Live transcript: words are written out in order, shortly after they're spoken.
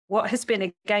what has been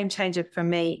a game changer for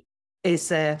me is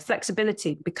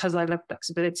flexibility, because I love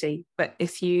flexibility. But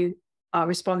if you are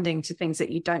responding to things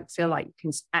that you don't feel like you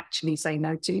can actually say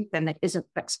no to, then there isn't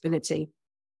flexibility.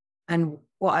 And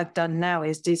what I've done now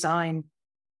is design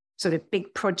sort of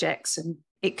big projects, and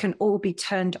it can all be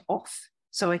turned off.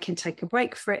 So I can take a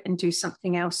break for it and do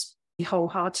something else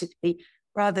wholeheartedly,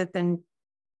 rather than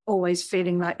always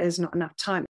feeling like there's not enough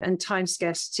time. And time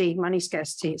scarcity, money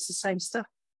scarcity, it's the same stuff.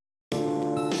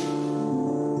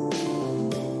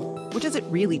 What does it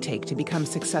really take to become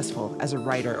successful as a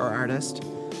writer or artist?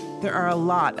 There are a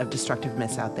lot of destructive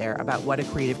myths out there about what a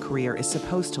creative career is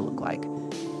supposed to look like.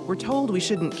 We're told we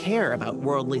shouldn't care about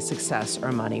worldly success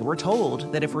or money. We're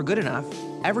told that if we're good enough,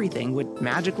 everything would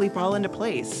magically fall into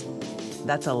place.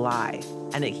 That's a lie,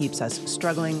 and it keeps us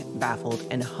struggling, baffled,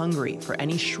 and hungry for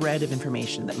any shred of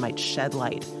information that might shed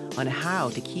light on how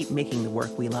to keep making the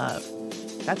work we love.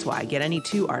 That's why get any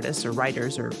two artists or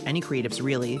writers or any creatives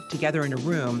really together in a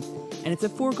room, and it's a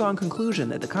foregone conclusion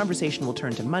that the conversation will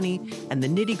turn to money and the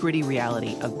nitty-gritty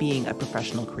reality of being a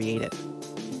professional creative.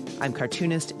 I'm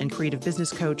cartoonist and creative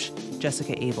business coach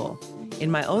Jessica Abel.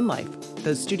 In my own life,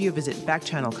 those studio visit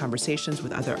back-channel conversations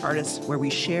with other artists where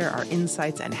we share our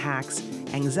insights and hacks,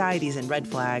 anxieties and red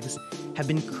flags have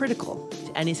been critical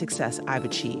to any success I've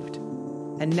achieved.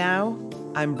 And now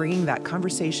I'm bringing that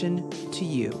conversation to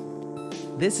you.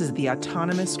 This is The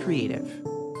Autonomous Creative.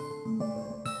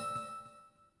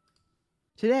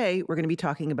 Today, we're going to be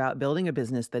talking about building a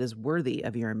business that is worthy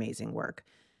of your amazing work.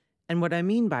 And what I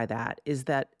mean by that is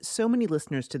that so many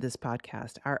listeners to this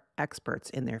podcast are experts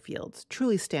in their fields,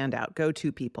 truly standout,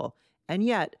 go-to people, and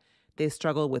yet they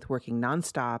struggle with working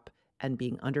nonstop and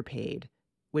being underpaid,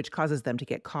 which causes them to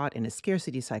get caught in a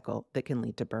scarcity cycle that can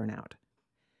lead to burnout.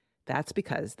 That's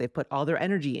because they've put all their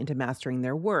energy into mastering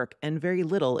their work and very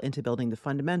little into building the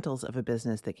fundamentals of a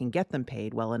business that can get them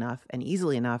paid well enough and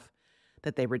easily enough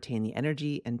that they retain the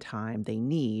energy and time they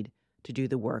need to do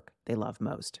the work they love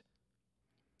most.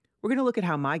 We're going to look at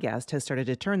how my guest has started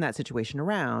to turn that situation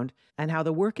around and how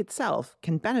the work itself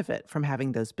can benefit from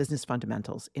having those business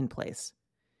fundamentals in place.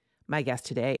 My guest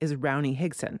today is Rauni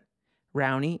Higson.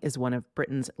 Rauni is one of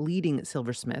Britain's leading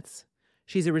silversmiths.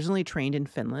 She's originally trained in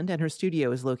Finland, and her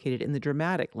studio is located in the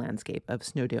dramatic landscape of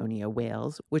Snowdonia,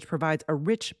 Wales, which provides a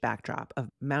rich backdrop of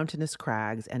mountainous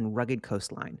crags and rugged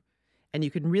coastline. And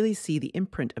you can really see the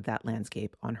imprint of that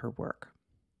landscape on her work.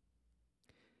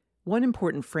 One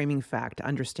important framing fact to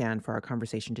understand for our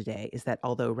conversation today is that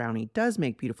although Rauni does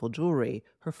make beautiful jewelry,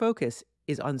 her focus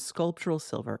is on sculptural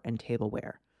silver and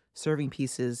tableware, serving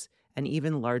pieces, and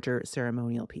even larger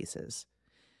ceremonial pieces.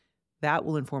 That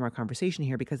will inform our conversation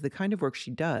here because the kind of work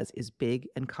she does is big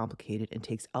and complicated and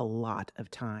takes a lot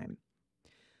of time.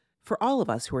 For all of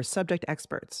us who are subject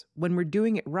experts, when we're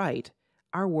doing it right,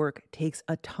 our work takes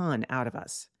a ton out of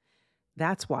us.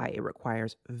 That's why it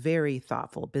requires very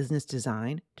thoughtful business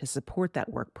design to support that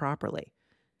work properly.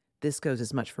 This goes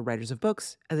as much for writers of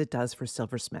books as it does for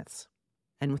silversmiths.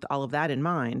 And with all of that in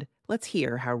mind, let's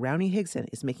hear how Rauni Higson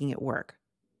is making it work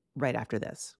right after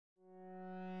this.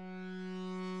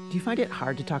 Do you find it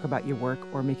hard to talk about your work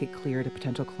or make it clear to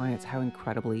potential clients how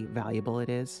incredibly valuable it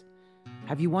is?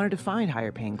 Have you wanted to find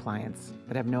higher paying clients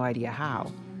but have no idea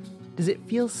how? Does it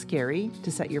feel scary to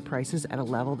set your prices at a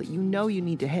level that you know you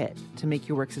need to hit to make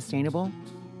your work sustainable?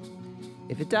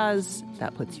 If it does,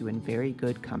 that puts you in very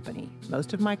good company.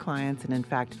 Most of my clients, and in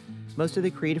fact, most of the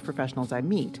creative professionals I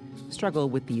meet, struggle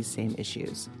with these same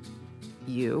issues.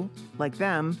 You, like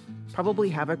them, probably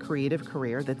have a creative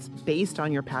career that's based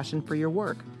on your passion for your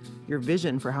work, your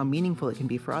vision for how meaningful it can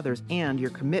be for others, and your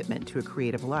commitment to a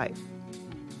creative life.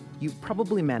 You've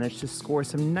probably managed to score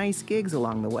some nice gigs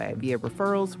along the way via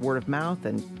referrals, word of mouth,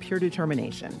 and pure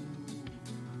determination.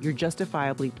 You're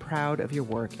justifiably proud of your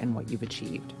work and what you've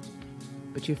achieved.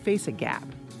 But you face a gap,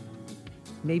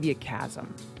 maybe a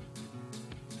chasm.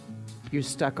 You're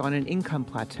stuck on an income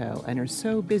plateau and are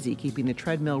so busy keeping the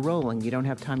treadmill rolling you don't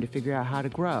have time to figure out how to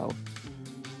grow.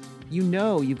 You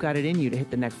know you've got it in you to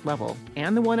hit the next level,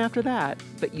 and the one after that,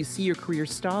 but you see your career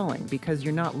stalling because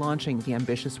you're not launching the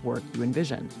ambitious work you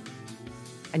envision.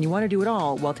 And you want to do it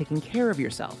all while taking care of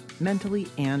yourself, mentally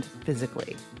and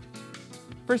physically.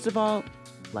 First of all,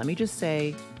 let me just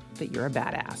say that you're a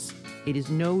badass. It is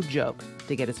no joke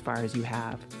to get as far as you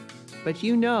have. But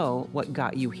you know what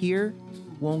got you here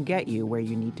won't get you where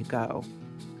you need to go.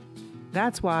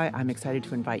 That's why I'm excited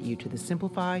to invite you to the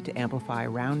Simplify to Amplify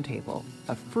Roundtable,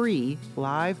 a free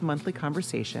live monthly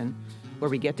conversation where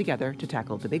we get together to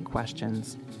tackle the big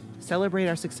questions, celebrate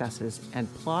our successes,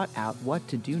 and plot out what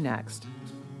to do next.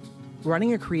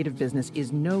 Running a creative business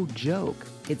is no joke.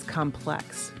 It's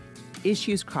complex.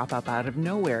 Issues crop up out of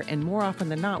nowhere, and more often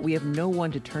than not, we have no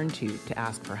one to turn to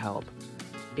ask for help.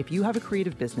 If you have a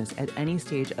creative business at any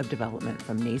stage of development,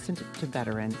 from nascent to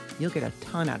veteran, you'll get a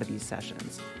ton out of these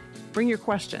sessions. Bring your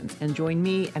questions and join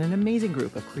me and an amazing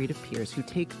group of creative peers who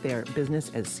take their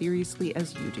business as seriously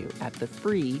as you do at the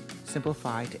free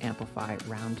Simplify to Amplify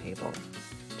Roundtable.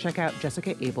 Check out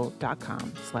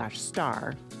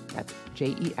jessicaabel.com/star. That's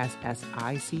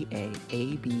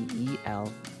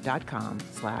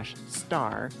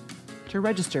JESSICAABEL.com/star to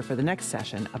register for the next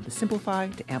session of the Simplify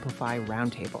to Amplify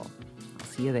Roundtable. I'll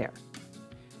see you there.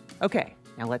 Okay,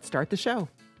 now let's start the show.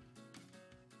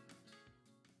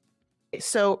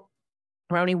 So,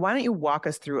 Rauni, why don't you walk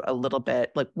us through a little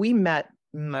bit? Like, we met,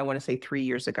 I want to say 3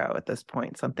 years ago at this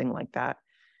point, something like that.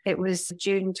 It was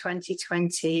June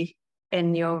 2020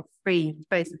 in your free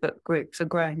Facebook group for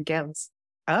growing girls.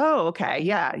 Oh, okay.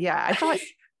 Yeah. I thought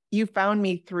you found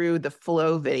me through the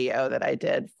flow video that I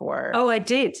did for. Oh, I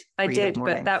did. Mornings.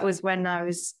 But that was when I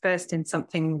was first in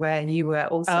something where you were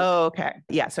also. Oh, okay.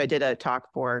 Yeah. So I did a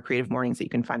talk for Creative Mornings that you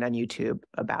can find on YouTube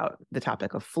about the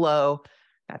topic of flow.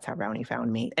 That's how Rauni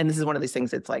found me. And this is one of these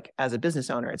things that's like, as a business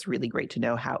owner, it's really great to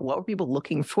know what were people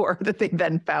looking for that they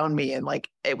then found me, and like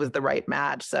it was the right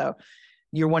match. So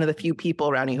you're one of the few people,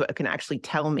 Rauni, who can actually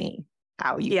tell me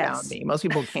how you found me. Most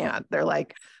people can't. They're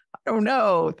like, I don't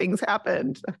know, things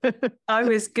happened. I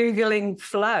was Googling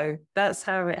flow. That's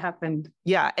how it happened.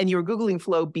 Yeah. And you were Googling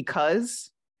flow because?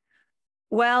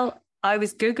 Well, I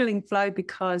was Googling flow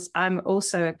because I'm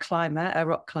also a climber, a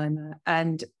rock climber.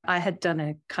 And I had done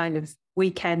a kind of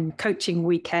coaching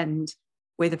weekend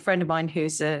with a friend of mine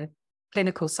who's a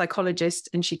clinical psychologist,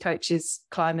 and she coaches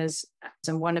climbers.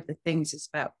 And one of the things is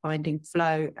about finding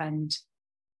flow and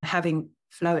having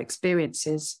flow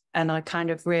experiences. And I kind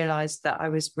of realized that I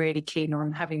was really keen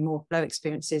on having more flow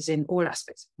experiences in all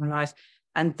aspects of my life.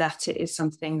 And that it is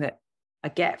something that I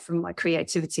get from my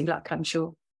creativity, like I'm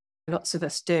sure lots of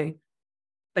us do.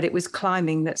 But it was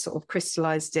climbing that sort of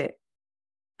crystallized it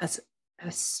as a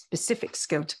specific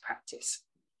skill to practice.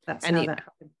 That's how that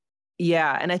happened.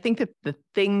 Yeah. And I think that the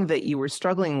thing that you were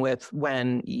struggling with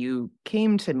when you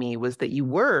came to me was that you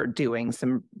were doing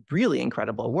some really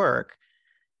incredible work,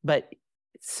 but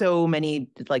so many,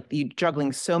 like you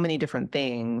juggling so many different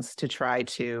things to try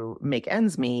to make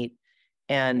ends meet,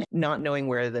 and not knowing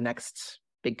where the next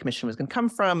big commission was going to come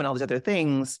from and all these other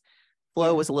things.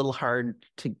 Flow was a little hard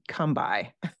to come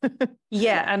by.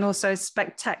 Yeah. And also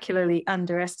spectacularly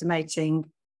underestimating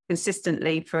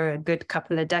consistently for a good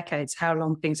couple of decades how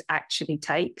long things actually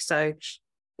take. So,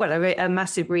 a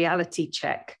massive reality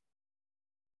check,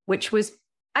 which was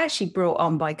actually brought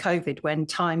on by COVID when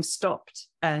time stopped.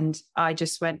 And I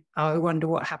just went, I wonder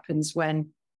what happens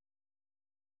when,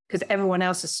 because everyone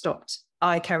else has stopped.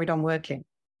 I carried on working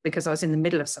because I was in the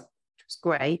middle of something, which was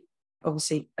great.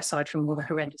 Obviously, aside from all the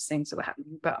horrendous things that were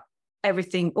happening, but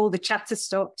everything, all the chatter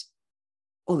stopped,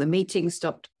 all the meetings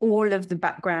stopped, all of the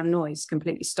background noise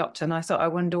completely stopped. And I thought, I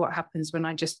wonder what happens when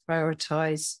I just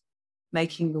prioritize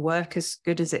making the work as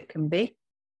good as it can be.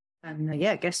 And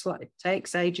guess what? It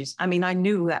takes ages. I mean, I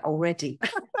knew that already,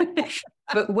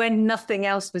 but when nothing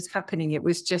else was happening, it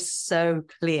was just so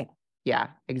clear. Yeah,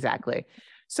 exactly.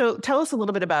 So tell us a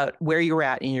little bit about where you were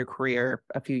at in your career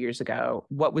a few years ago.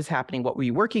 What was happening? What were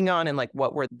you working on? And like,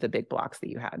 what were the big blocks that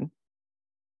you had?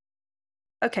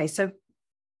 Okay. So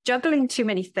juggling too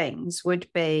many things would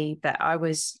be that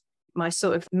my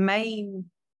sort of main,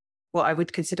 what I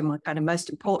would consider my kind of most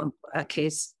important work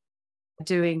is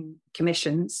doing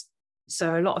commissions.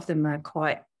 So a lot of them are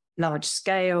quite large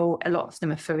scale. A lot of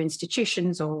them are for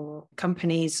institutions or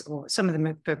companies, or some of them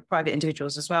are for private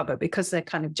individuals as well. But because they're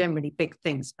kind of generally big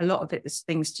things, a lot of it is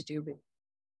things to do with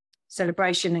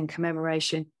celebration and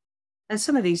commemoration. And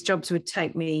some of these jobs would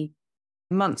take me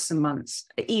months and months,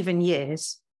 even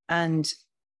years. And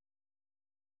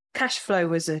cash flow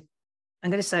was I'm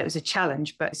going to say it was a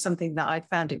challenge, but it's something that I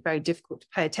found it very difficult to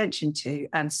pay attention to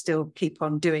and still keep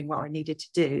on doing what I needed to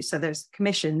do. So there's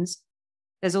commissions.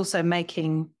 There's also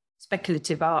making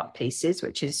speculative art pieces,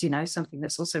 which is, something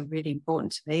that's also really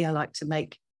important to me. I like to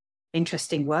make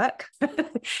interesting work.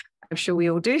 I'm sure we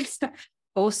all do.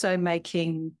 Also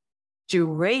making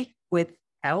jewelry with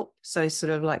help. So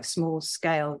sort of like small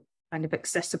scale, kind of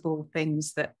accessible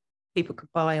things that people could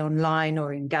buy online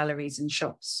or in galleries and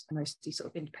shops, mostly sort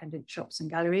of independent shops and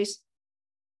galleries.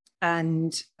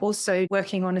 And also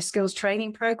working on a skills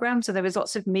training program. So there was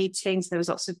lots of meetings, there was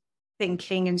lots of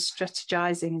thinking and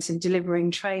strategizing and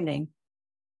delivering training.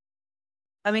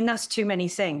 I mean, that's too many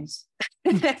things.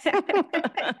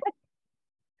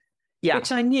 Yeah.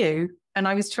 Which I knew, and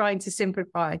I was trying to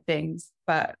simplify things,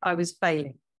 but I was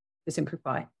failing to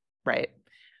simplify. Right.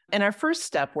 And our first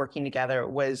step working together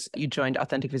was you joined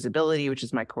Authentic Visibility, which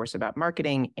is my course about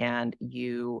marketing, and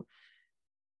you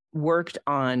worked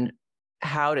on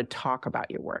how to talk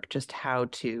about your work, just how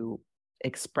to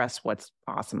express what's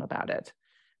awesome about it.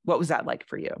 What was that like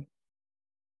for you?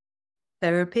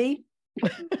 Therapy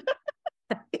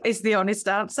is the honest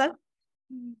answer.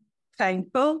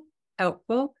 Painful,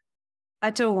 helpful. I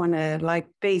don't want to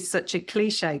be such a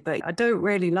cliche, but I don't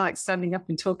really like standing up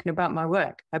and talking about my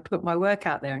work. I put my work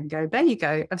out there and go, there you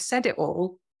go. I've said it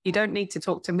all. You don't need to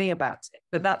talk to me about it,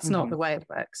 but that's not the way it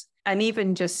works. And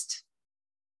even just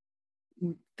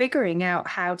figuring out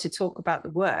how to talk about the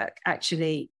work,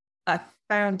 actually, I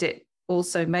found it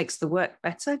also makes the work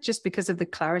better just because of the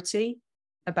clarity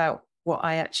about what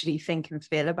I actually think and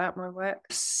feel about my work.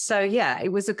 So yeah,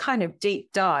 it was a kind of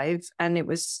deep dive, and it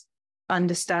was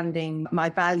understanding my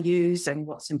values and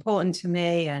what's important to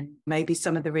me, and maybe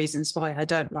some of the reasons why I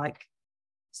don't like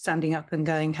standing up and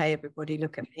going, hey, everybody,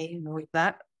 look at me and all of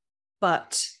that.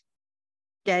 But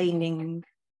gaining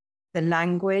the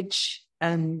language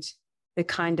and the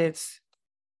kind of,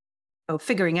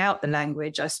 figuring out the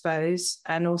language, I suppose,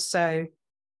 and also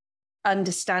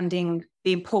understanding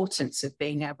the importance of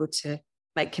being able to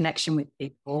make connection with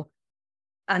people.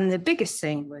 And the biggest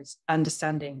thing was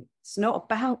understanding it's not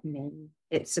about me,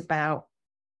 it's about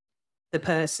the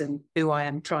person who I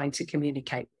am trying to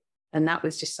communicate with. And that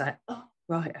was just like, oh,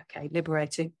 right, okay,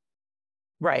 liberating.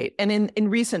 Right. And in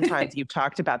recent times, you've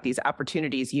talked about these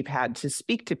opportunities you've had to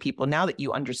speak to people now that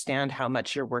you understand how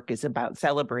much your work is about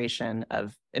celebration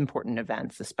of important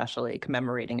events, especially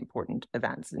commemorating important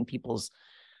events in people's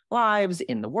lives,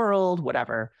 in the world,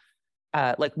 whatever.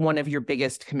 Like one of your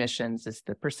biggest commissions is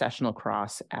the processional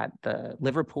cross at the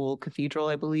Liverpool Cathedral,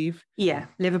 I believe. Yeah,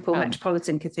 Liverpool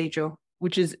Metropolitan Cathedral.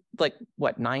 Which is like,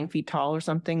 what, 9 feet tall or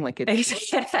something? Like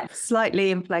it's slightly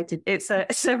inflated. It's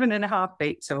 7.5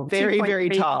 feet tall. Very, very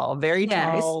tall. Very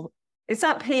tall. It's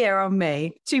up here on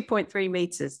me, 2.3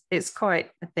 meters. It's quite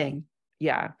a thing.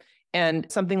 Yeah.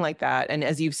 And something like that. And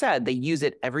as you've said, they use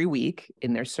it every week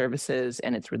in their services,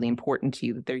 and it's really important to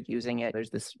you that they're using it. There's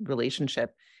this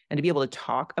relationship. And to be able to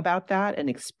talk about that and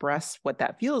express what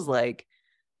that feels like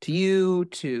to you,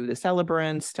 to the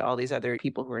celebrants, to all these other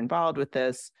people who are involved with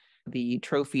this, the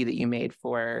trophy that you made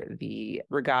for the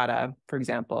regatta, for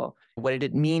example, what did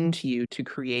it mean to you to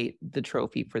create the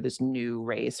trophy for this new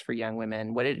race for young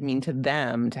women? What did it mean to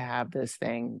them to have this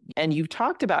thing? And you've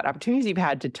talked about opportunities you've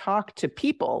had to talk to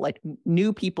people, like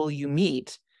new people you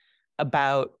meet,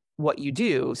 about what you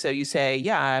do. So you say,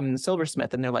 yeah, I'm a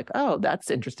silversmith. And they're like, oh, that's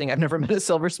interesting. I've never met a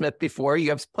silversmith before. You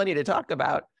have plenty to talk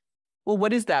about. Well,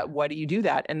 what is that? Why do you do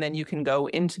that? And then you can go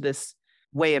into this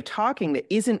way of talking that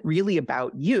isn't really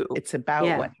about you. It's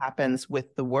about what happens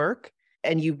with the work.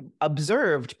 And you've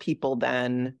observed people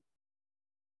then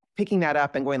picking that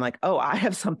up and going like, oh, I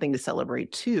have something to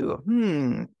celebrate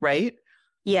too. Right?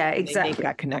 Yeah, exactly. They make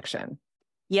that connection.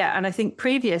 Yeah. And I think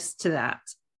previous to that,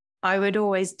 I would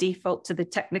always default to the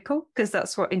technical because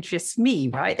that's what interests me,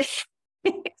 right?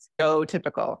 So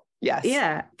typical. Yes.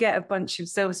 Yeah. Get a bunch of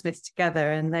silversmiths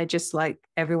together and they're just like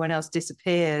everyone else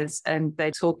disappears and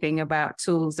they're talking about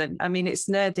tools. And I mean, it's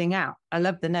nerding out. I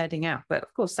love the nerding out. But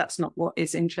of course, that's not what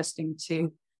is interesting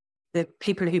to the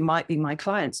people who might be my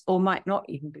clients or might not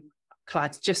even be my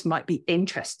clients, just might be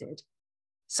interested.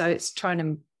 So it's trying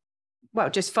to,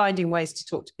 just finding ways to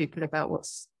talk to people about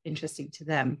what's interesting to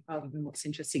them rather than what's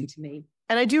interesting to me.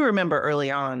 And I do remember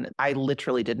early on, I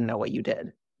literally didn't know what you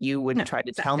did. You would try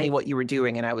to tell me what you were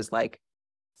doing. And I was like,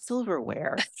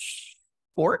 silverware,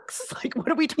 forks? Like, what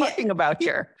are we talking about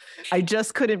here? I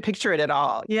just couldn't picture it at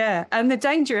all. Yeah. And the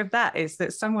danger of that is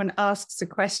that someone asks a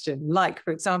question like,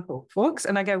 for example, forks.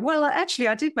 And I go, well, actually,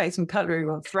 I did make some cutlery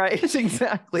once. Right.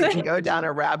 Exactly. You can go down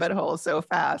a rabbit hole so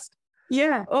fast.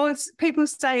 Yeah. Or people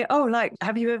say, oh, like,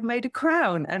 have you ever made a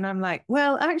crown? And I'm like,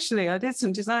 well, actually, I did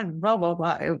some design, blah, blah,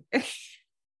 blah.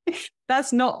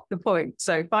 That's not the point.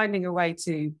 So finding a way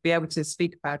to be able to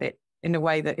speak about it in a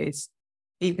way that is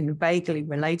even vaguely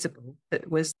relatable,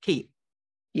 that was key.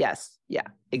 Yes. Yeah,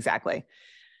 exactly.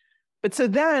 But so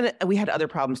then we had other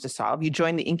problems to solve. You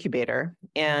joined the incubator.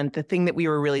 And the thing that we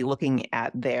were really looking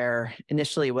at there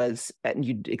initially was, and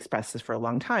you'd expressed this for a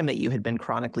long time, that you had been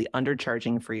chronically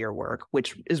undercharging for your work,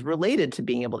 which is related to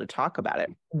being able to talk about it.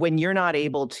 When you're not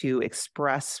able to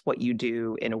express what you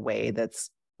do in a way that's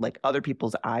like other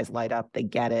people's eyes light up, they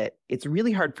get it. It's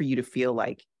really hard for you to feel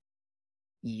like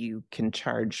you can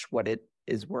charge what it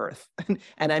is worth.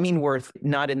 And I mean worth,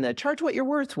 not in the charge what you're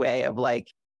worth way of like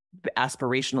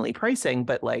aspirationally pricing,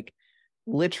 but like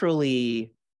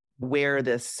literally where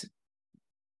this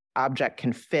object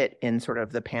can fit in sort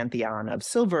of the pantheon of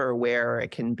silver, where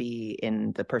it can be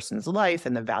in the person's life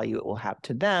and the value it will have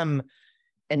to them.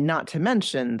 And not to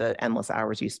mention the endless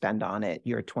hours you spend on it,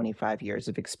 your 25 years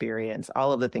of experience,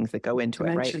 all of the things that go into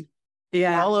it, right?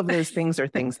 Yeah. All of those things are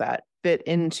things that fit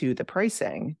into the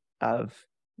pricing of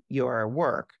your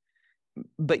work.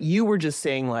 But you were just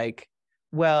saying like,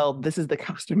 well, this is the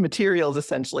cost of materials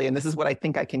essentially, and this is what I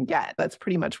think I can get. That's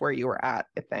pretty much where you were at,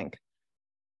 I think.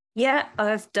 Yeah,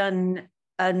 I've done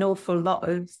an awful lot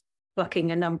of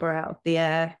plucking a number out of the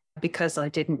air because I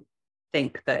didn't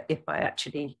think that if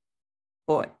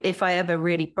I ever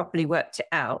really properly worked it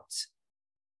out,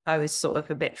 I was sort of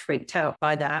a bit freaked out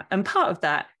by that. And part of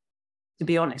that, to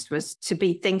be honest, was to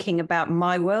be thinking about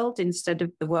my world instead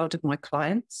of the world of my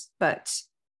clients. But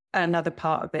another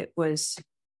part of it was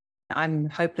I'm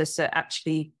hopeless at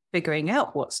actually figuring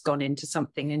out what's gone into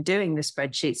something and doing the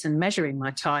spreadsheets and measuring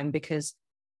my time, because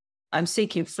I'm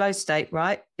seeking flow state,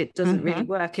 right? It doesn't really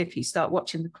work if you start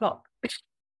watching the clock.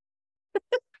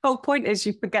 Whole point is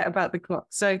you forget about the clock.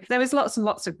 So there was lots and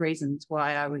lots of reasons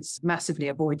why I was massively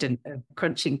avoidant of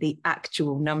crunching the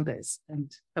actual numbers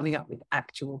and coming up with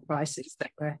actual prices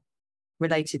that were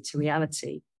related to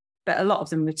reality. But a lot of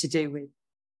them were to do with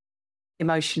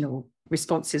emotional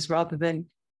responses rather than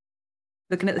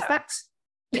looking at the facts.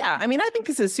 Yeah, I mean, I think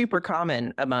this is super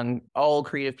common among all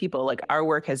creative people. Like, our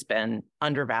work has been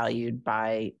undervalued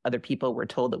by other people. We're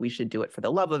told that we should do it for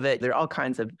the love of it. There are all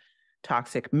kinds of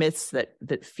toxic myths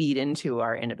that feed into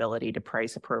our inability to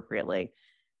price appropriately.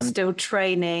 Still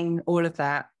training, all of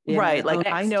that. Right. Like,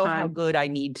 I know how good I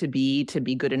need to be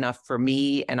good enough for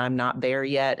me, and I'm not there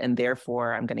yet. And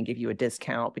therefore, I'm going to give you a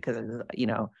discount because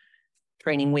of,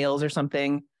 training wheels or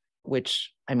something,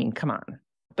 which, I mean, come on.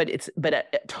 But it's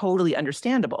totally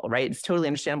understandable, right? It's totally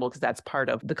understandable because that's part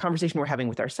of the conversation we're having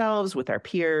with ourselves, with our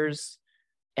peers.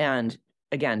 And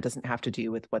again, doesn't have to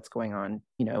do with what's going on,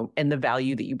 and the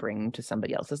value that you bring to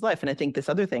somebody else's life. And I think this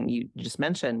other thing you just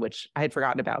mentioned, which I had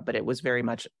forgotten about, but it was very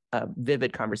much a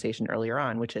vivid conversation earlier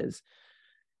on, which is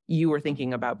you were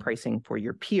thinking about pricing for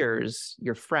your peers,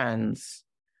 your friends,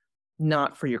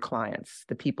 not for your clients,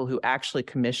 the people who actually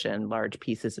commission large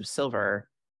pieces of silver.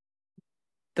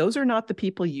 Those are not the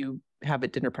people you have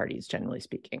at dinner parties, generally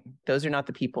speaking. Those are not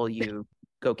the people you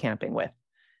go camping with.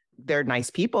 They're nice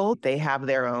people. They have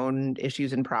their own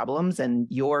issues and problems, and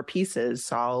your pieces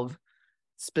solve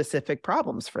specific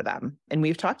problems for them. And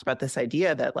we've talked about this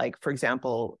idea that, like, for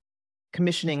example,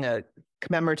 commissioning a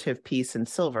commemorative piece in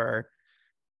silver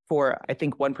for, I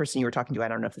think one person you were talking to, I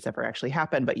don't know if this ever actually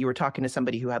happened, but you were talking to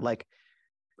somebody who had like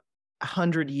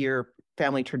 100-year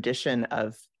family tradition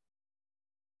of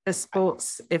a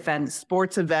sports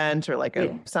event or like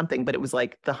something, but it was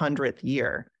like the 100th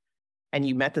year. And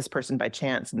you met this person by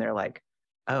chance and they're like,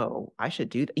 oh, I should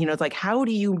do that. It's like, how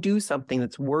do you do something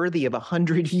that's worthy of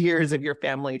 100 years of your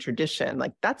family tradition?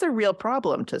 Like, that's a real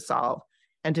problem to solve.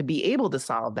 And to be able to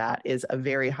solve that is a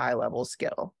very high level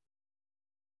skill.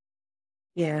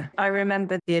 Yeah. I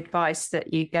remember the advice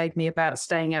that you gave me about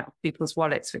staying out of people's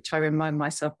wallets, which I remind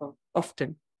myself of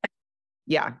often.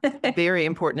 Yeah, very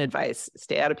important advice.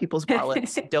 Stay out of people's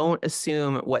wallets. Don't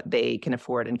assume what they can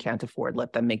afford and can't afford.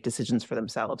 Let them make decisions for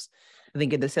themselves. I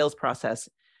think in the sales process,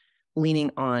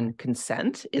 leaning on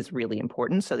consent is really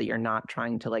important so that you're not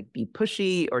trying to like be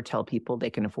pushy or tell people they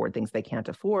can afford things they can't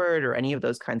afford or any of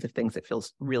those kinds of things that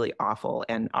feels really awful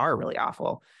and are really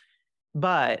awful.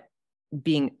 But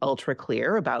being ultra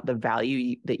clear about the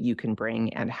value that you can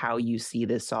bring and how you see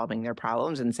this solving their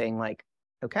problems and saying like,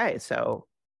 okay, so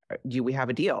do we have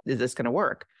a deal? Is this going to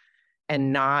work?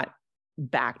 And not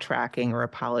backtracking or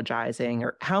apologizing.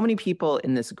 Or how many people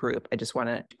in this group, I just want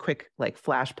a quick like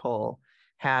flash poll,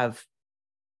 have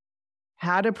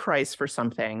had a price for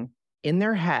something in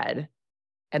their head,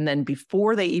 and then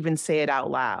before they even say it out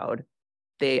loud,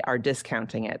 they are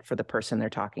discounting it for the person they're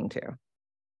talking to.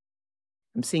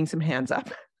 I'm seeing some hands up.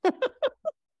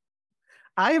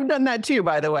 I have done that too,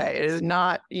 by the way. It is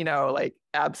not, like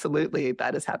absolutely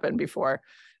that has happened before.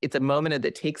 It's a moment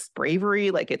that takes bravery.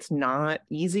 Like, it's not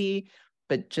easy,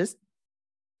 but just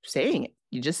saying it.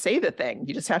 You just say the thing.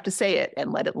 You just have to say it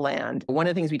and let it land. One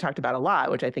of the things we talked about a lot,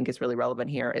 which I think is really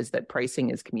relevant here, is that pricing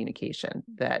is communication.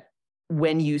 That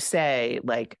when you say,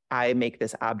 like, I make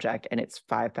this object and it's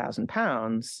 5,000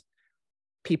 pounds,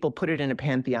 people put it in a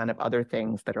pantheon of other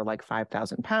things that are like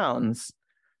 5,000 pounds.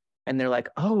 And they're like,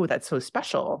 oh, that's so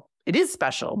special. It is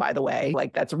special, by the way.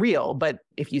 Like, that's real. But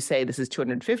if you say this is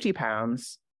 250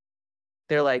 pounds,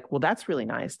 they're like, well, that's really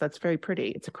nice. That's very pretty.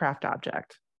 It's a craft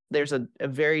object. There's a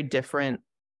very different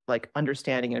like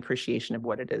understanding and appreciation of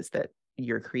what it is that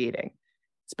you're creating.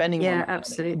 Spending more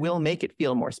absolutely will make it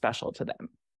feel more special to them.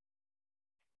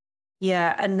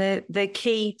 Yeah. And the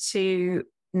key to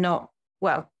not,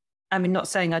 well, I mean, not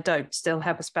saying I don't still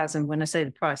have a spasm when I say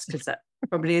the price, because that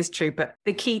probably is true, but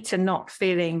the key to not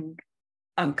feeling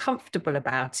uncomfortable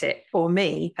about it for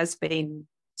me has been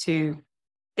to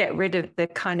get rid of the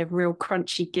kind of real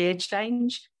crunchy gear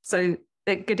change. So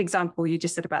the good example you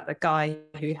just said about the guy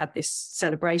who had this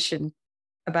celebration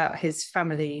about his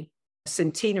family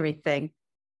centenary thing.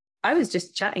 I was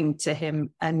just chatting to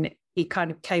him and he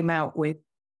kind of came out with,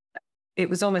 it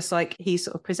was almost like he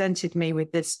sort of presented me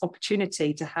with this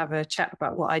opportunity to have a chat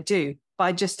about what I do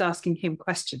by just asking him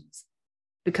questions,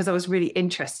 because I was really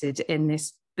interested in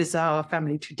this bizarre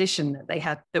family tradition that they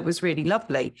had that was really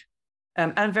lovely,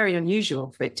 and very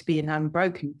unusual for it to be an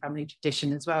unbroken family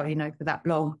tradition as well, for that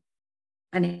long.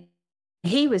 And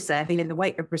he was there feeling the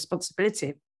weight of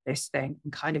responsibility of this thing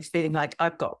and kind of feeling like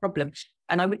I've got a problem.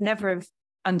 And I would never have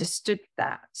understood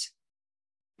that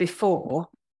before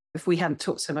if we hadn't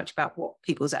talked so much about what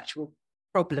people's actual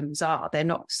problems are. They're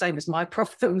not the same as my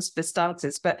problems for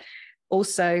starters, but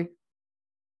also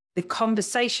the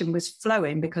conversation was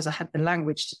flowing because I had the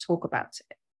language to talk about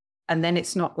it. And then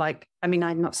it's not like, I mean,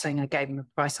 I'm not saying I gave him a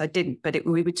price, I didn't, but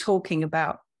we were talking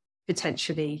about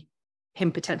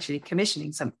him potentially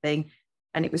commissioning something.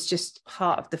 And it was just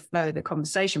part of the flow of the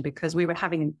conversation because we were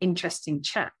having an interesting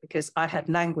chat because I had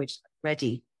language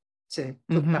ready to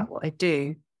talk about what I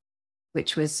do,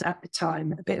 which was at the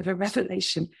time a bit of a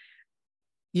revelation.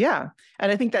 Yeah.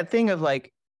 And I think that thing of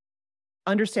like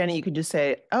understanding you could just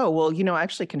say, oh, well, I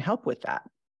actually can help with that.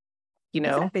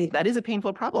 Exactly. That is a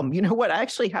painful problem. You know what? I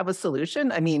actually have a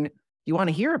solution. I mean, you want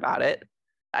to hear about it?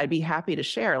 I'd be happy to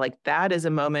share. Like that is a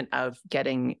moment of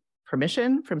getting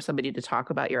permission from somebody to talk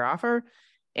about your offer.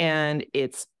 And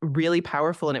it's really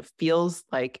powerful and it feels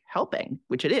like helping,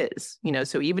 which it is,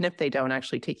 so even if they don't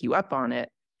actually take you up on it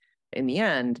in the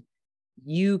end,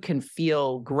 you can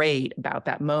feel great about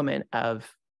that moment of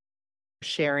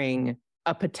sharing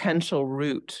a potential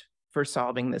route for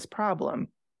solving this problem.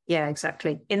 Yeah,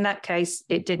 exactly. In that case,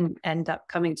 it didn't end up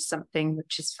coming to something,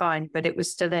 which is fine, but it was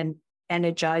still an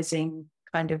energizing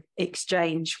kind of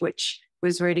exchange, which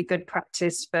was really good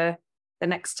practice for the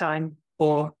next time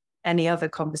or any other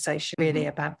conversation really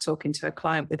about talking to a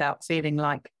client without feeling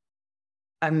like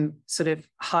I'm sort of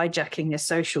hijacking a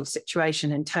social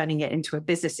situation and turning it into a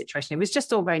business situation. It was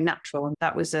just all very natural. And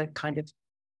that was a kind of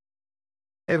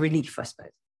a relief, I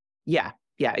suppose. Yeah.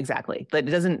 Yeah, exactly. But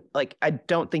it doesn't I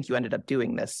don't think you ended up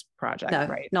doing this project, no,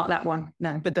 right? Not that one.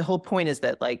 No. But the whole point is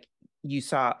that you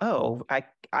saw, oh,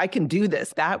 I can do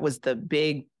this. That was the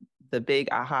big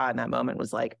aha in that moment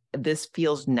was like, this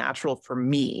feels natural for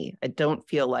me. I don't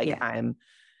feel like I'm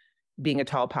being a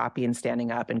tall poppy and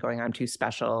standing up and going, I'm too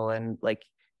special. And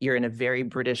you're in a very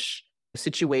British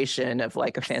situation of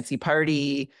a fancy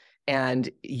party. And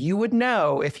you would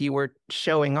know if you were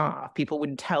showing off. People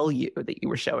would tell you that you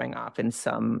were showing off in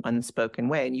some unspoken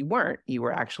way. And you weren't. You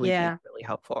were actually being really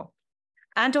helpful.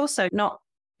 And also not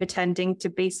pretending to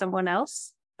be someone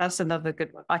else. That's another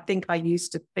good one. I think I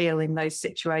used to feel in those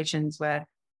situations where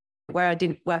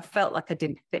I felt like I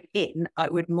didn't fit in, I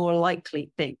would more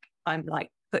likely think I'm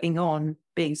putting on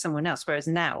being someone else. Whereas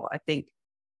now I think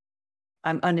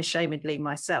I'm unashamedly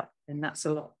myself. And that's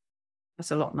a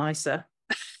lot nicer.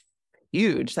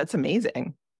 Huge. That's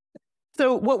amazing.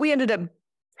 So what we ended up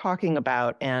talking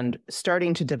about and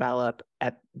starting to develop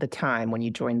at the time when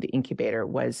you joined the incubator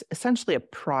was essentially a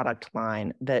product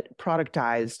line that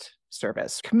productized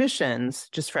service. Commissions,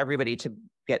 just for everybody to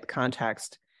get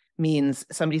context, means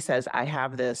somebody says, I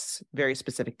have this very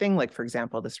specific thing, for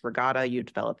example, this regatta, you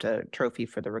developed a trophy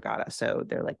for the regatta. So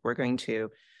they're like, we're going to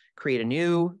create a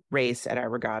new race at our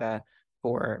regatta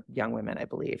for young women, I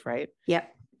believe, right? Yep.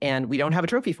 And we don't have a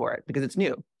trophy for it because it's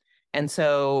new. And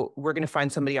so we're going to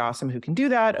find somebody awesome who can do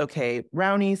that. Okay,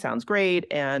 Rauni sounds great.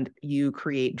 And you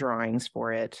create drawings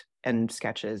for it and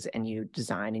sketches and you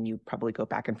design and you probably go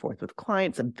back and forth with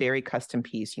clients, a very custom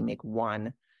piece. You make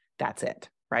one, that's it,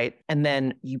 right? And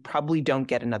then you probably don't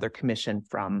get another commission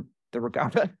from the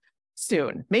regatta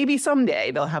soon. Maybe someday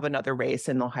they'll have another race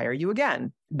and they'll hire you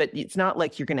again. But it's not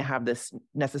like you're going to have this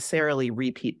necessarily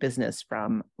repeat business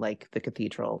from the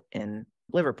cathedral in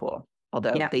Liverpool,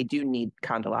 although they do need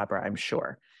candelabra, I'm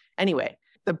sure. Anyway,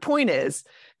 the point is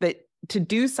that to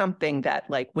do something that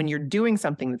when you're doing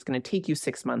something that's going to take you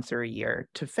 6 months or a year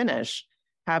to finish,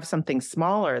 have something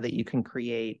smaller that you can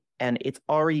create and it's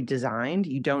already designed.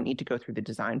 You don't need to go through the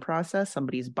design process.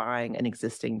 Somebody's buying an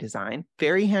existing design,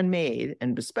 very handmade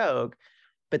and bespoke,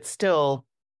 but still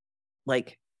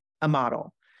a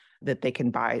model that they can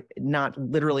buy, not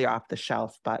literally off the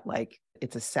shelf, but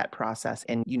it's a set process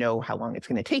and you know how long it's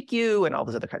going to take you and all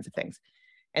those other kinds of things.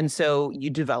 And so you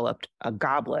developed a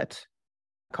goblet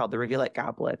called the Rivulet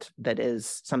Goblet that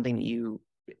is something that you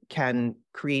can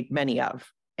create many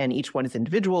of. And each one is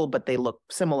individual, but they look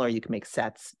similar. You can make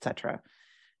sets, etc.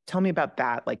 Tell me about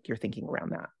that, like your thinking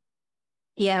around that.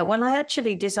 Yeah, when I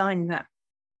actually designed that,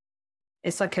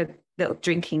 it's like a little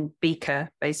drinking beaker,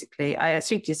 basically. I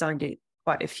actually designed it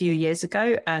quite a few years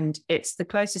ago, and it's the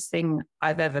closest thing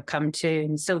I've ever come to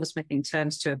in silversmithing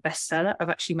terms to a bestseller. I've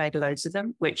actually made loads of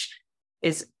them, which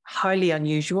is highly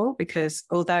unusual because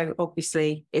although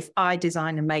obviously if I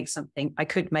design and make something, I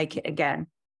could make it again.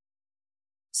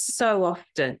 So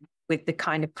often with the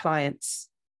kind of clients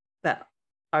that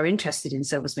are interested in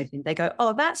silversmithing, they go,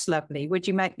 oh, that's lovely. Would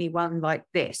you make me one like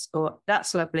this? Or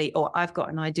that's lovely. Or I've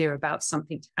got an idea about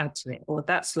something to add to it. Or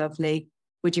that's lovely.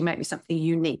 Would you make me something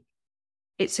unique?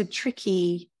 It's a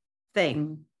tricky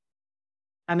thing.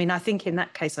 I mean, I think in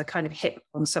that case, I kind of hit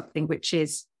on something which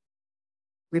is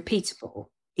repeatable,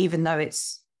 even though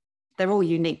they're all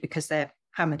unique because they're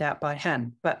hammered out by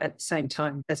hand, but at the same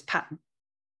time, there's pattern.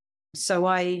 So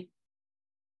I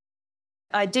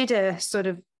did a sort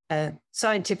of a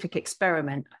scientific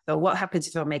experiment. I thought, what happens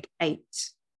if I make 8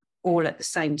 all at the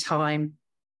same time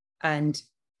and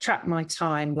track my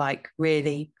time like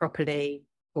really properly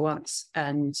for once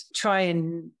and try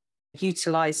and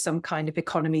utilize some kind of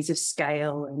economies of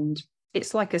scale? And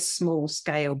it's like a small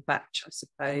scale batch, I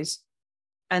suppose.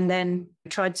 And then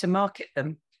tried to market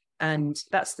them. And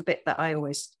that's the bit that I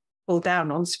always fall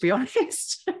down on, to be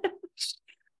honest.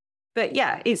 But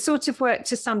yeah, it sort of worked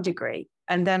to some degree.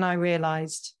 And then I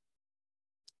realized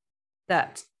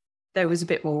that there was a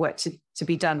bit more work to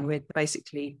be done with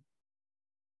basically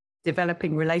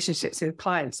developing relationships with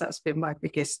clients. That's been my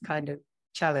biggest kind of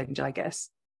challenge, I guess.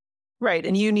 Right.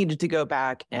 And you needed to go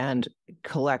back and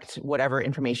collect whatever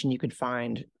information you could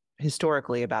find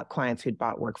historically about clients who'd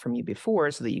bought work from you before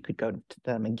so that you could go to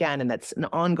them again. And that's an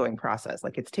ongoing process.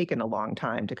 Like it's taken a long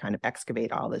time to kind of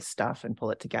excavate all this stuff and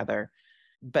pull it together.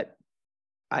 But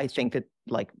I think that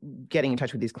like getting in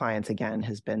touch with these clients again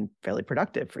has been fairly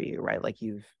productive for you, right? Like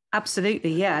you've...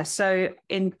 Absolutely. Yeah. So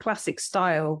in classic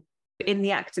style, in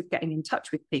the act of getting in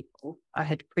touch with people, I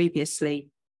had previously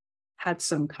had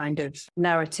some kind of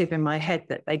narrative in my head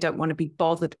that they don't want to be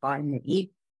bothered by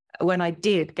me. When I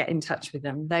did get in touch with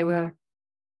them, they were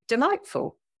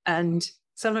delightful. And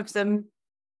some of them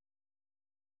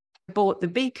bought the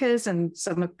beakers and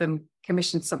some of them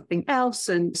commissioned something else.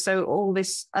 And so all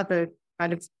this other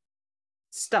kind of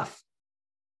stuff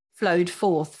flowed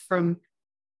forth from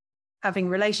having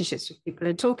relationships with people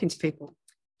and talking to people.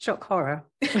 Shock horror.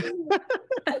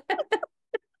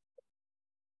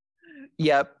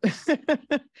 Yep.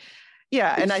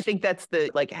 Yeah. And I think that's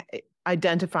the like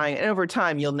identifying, and over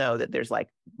time, you'll know that there's like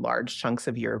large chunks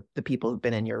of the people who've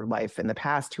been in your life in the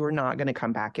past who are not going to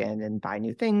come back in and buy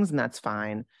new things. And that's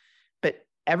fine. But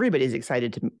everybody's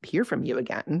excited to hear from you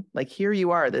again. Like here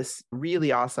you are, this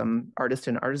really awesome artist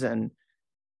and artisan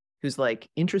who's like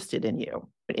interested in you,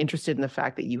 but interested in the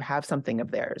fact that you have something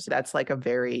of theirs. That's like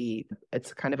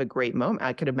it's kind of a great moment.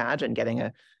 I could imagine getting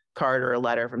a card or a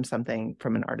letter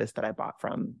from an artist that I bought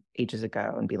from ages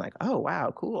ago and be like, oh,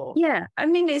 wow, cool. Yeah. I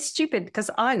mean, it's stupid because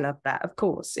I love that, of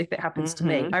course, if it happens to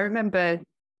me. I remember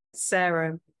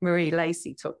Sarah Marie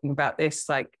Lacey talking about this,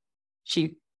 like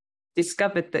she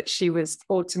discovered that she was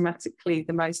automatically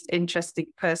the most interesting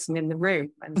person in the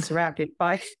room and surrounded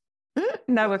by,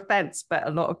 no offense, but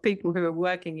a lot of people who are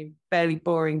working in fairly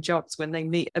boring jobs. When they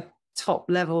meet a top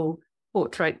level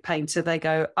portrait painter, they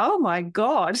go, oh my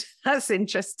God, that's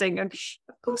interesting. And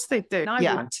of course they do.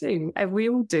 I would too. And we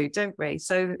all do, don't we?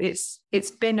 So it's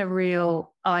been a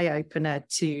real eye-opener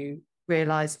to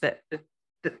realize that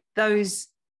those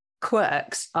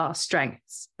quirks are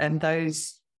strengths and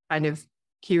those kind of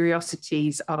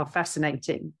curiosities are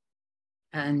fascinating.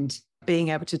 And being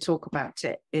able to talk about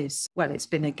it it's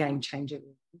been a game changer.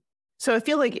 So I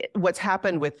feel like what's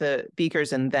happened with the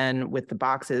beakers and then with the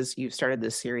boxes, you've started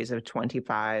this series of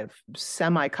 25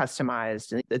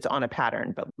 semi-customized, it's on a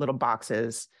pattern, but little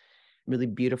boxes, really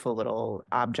beautiful little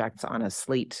objects on a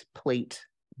slate plate,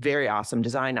 very awesome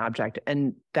design object.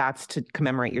 And that's to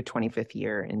commemorate your 25th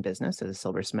year in business as a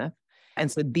silversmith.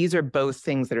 And so these are both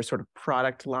things that are sort of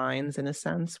product lines in a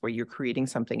sense, where you're creating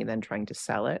something and then trying to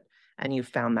sell it. And you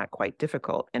found that quite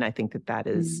difficult. And I think that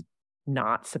is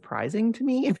not surprising to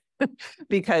me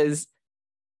because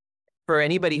for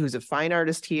anybody who's a fine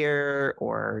artist here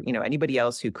or, anybody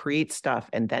else who creates stuff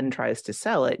and then tries to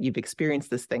sell it, you've experienced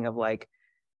this thing of like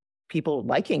people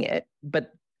liking it,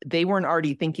 but they weren't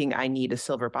already thinking I need a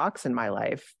silver box in my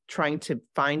life, trying to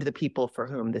find the people for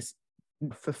whom this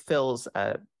fulfills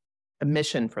a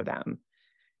mission for them.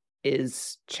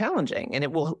 is challenging, and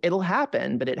it'll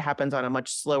happen, but it happens on a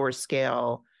much slower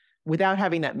scale without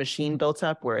having that machine built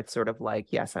up where it's sort of like,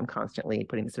 yes, I'm constantly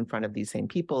putting this in front of these same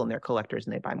people and they're collectors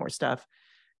and they buy more stuff.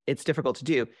 It's difficult to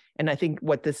do. And I think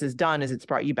what this has done is it's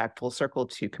brought you back full circle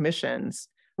to commissions,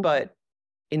 but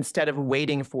instead of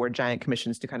waiting for giant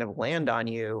commissions to kind of land on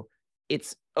you,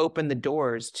 it's opened the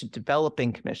doors to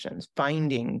developing commissions,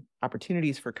 finding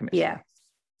opportunities for commissions. Yeah.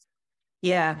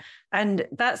 Yeah. And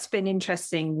that's been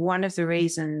interesting. One of the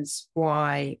reasons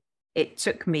why it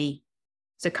took me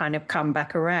to kind of come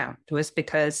back around was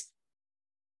because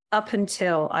up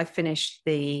until I finished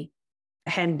the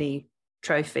Henley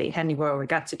Royal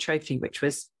Regatta Trophy,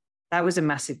 that was a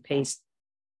massive piece.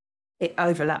 It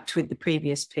overlapped with the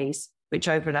previous piece, which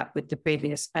overlapped with the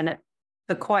previous. And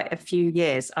for quite a few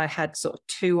years, I had sort of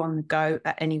 2 on the go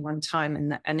at any one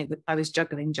time. I was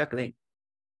juggling,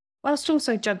 whilst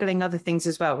also juggling other things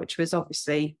as well, which was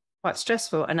obviously quite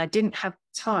stressful. And I didn't have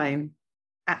time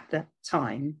at the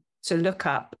time to look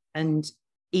up and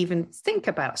even think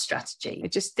about strategy.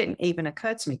 It just didn't even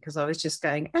occur to me because I was just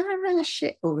going,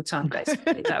 shit all the time,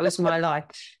 basically. That was my life.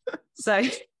 So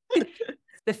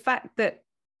the fact that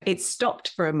it stopped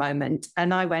for a moment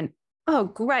and I went, oh,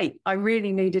 great, I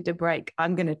really needed a break.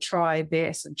 I'm going to try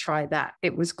this and try that.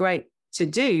 It was great to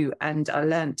do. And I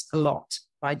learned a lot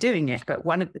by doing it. But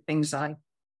one of the things I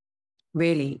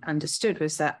really understood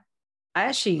was that I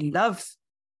actually love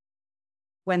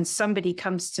when somebody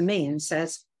comes to me and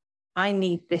says, I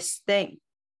need this thing.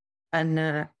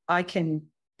 And I can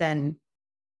then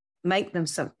make them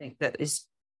something that is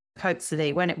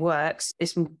hopefully, when it works,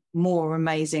 is more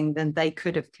amazing than they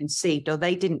could have conceived, or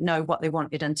they didn't know what they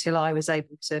wanted until I was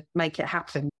able to make it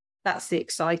happen. That's the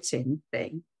exciting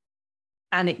thing.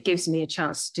 And it gives me a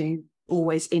chance to do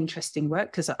always interesting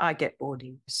work because I get bored.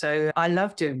 So I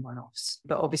love doing one-offs.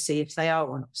 But obviously, if they are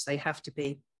one-offs, they have to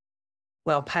be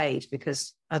well paid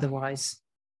because otherwise,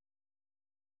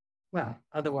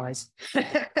 otherwise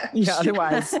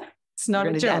it's not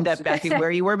going to end up back where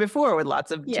you were before with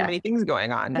lots of too many things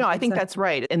going on. No, I think that's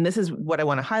right. And this is what I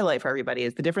want to highlight for everybody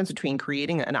is the difference between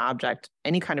creating an object,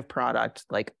 any kind of product,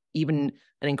 like even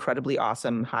an incredibly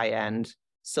awesome high-end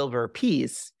silver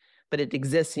piece, but it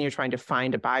exists and you're trying to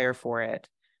find a buyer for it.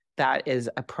 That is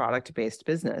a product-based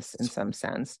business in some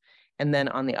sense. And then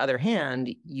on the other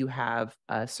hand, you have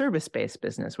a service-based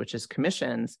business, which is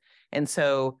commissions. And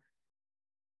so,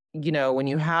 you know, when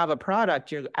you have a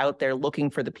product, you're out there looking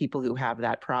for the people who have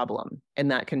that problem. And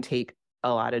that can take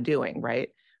a lot of doing, right?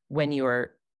 When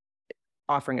you're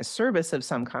offering a service of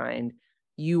some kind,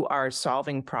 you are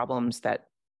solving problems that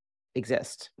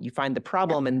exist. You find the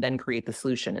problem and then create the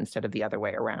solution instead of the other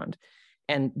way around.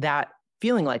 And that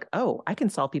feeling like, oh, I can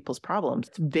solve people's problems,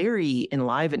 it's very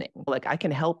enlivening. Like I can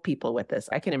help people with this.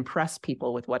 I can impress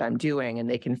people with what I'm doing and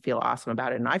they can feel awesome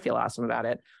about it. And I feel awesome about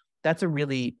it. That's a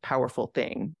really powerful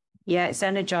thing. Yeah, it's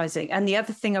energizing. And the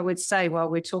other thing I would say while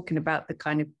we're talking about the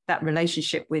kind of that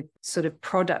relationship with sort of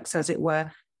products, as it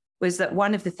were, was that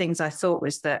one of the things I thought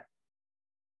was that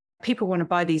people want to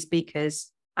buy these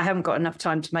beakers. I haven't got enough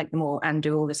time to make them all and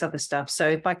do all this other stuff. So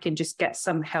if I can just get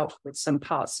some help with some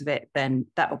parts of it, then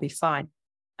that will be fine.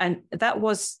 And that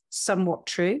was somewhat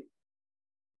true,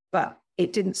 but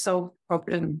it didn't solve the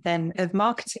problem then of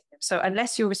marketing. So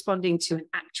unless you're responding to an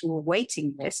actual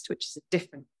waiting list, which is a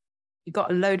different, you've got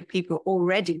a load of people who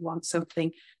already want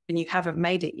something and you haven't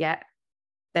made it yet,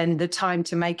 then the time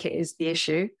to make it is the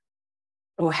issue,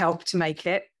 or help to make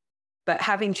it. But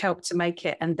having help to make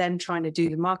it and then trying to do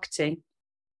the marketing,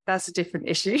 that's a different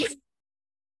issue.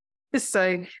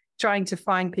 So trying to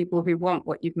find people who want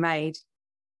what you've made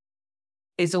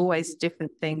is always a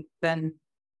different thing than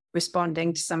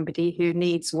responding to somebody who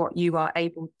needs what you are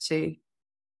able to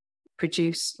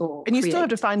produce or And you create. still have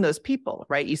to find those people,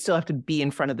 right? You still have to be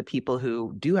in front of the people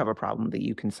who do have a problem that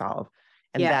you can solve.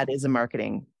 And that is a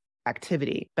marketing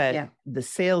activity. But the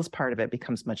sales part of it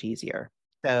becomes much easier.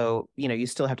 So, you know, you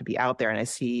still have to be out there. And I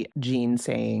see Jean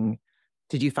saying,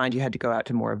 did you find you had to go out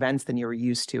to more events than you were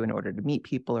used to in order to meet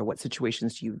people? Or what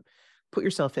situations do you put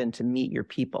yourself in to meet your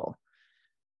people?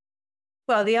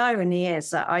 Well, the irony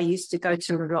is that I used to go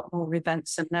to a lot more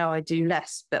events and now I do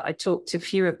less, but I talk to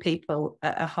fewer people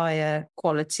at a higher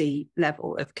quality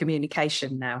level of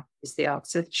communication now is the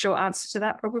answer. Short answer to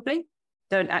that, probably.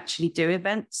 Don't actually do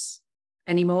events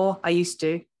anymore. I used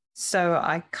to. So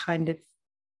I kind of...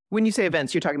 When you say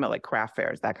events, you're talking about like craft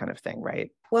fairs, that kind of thing, right?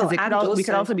 Well, we could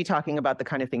also be talking about the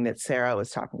kind of thing that Sarah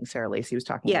Lacey was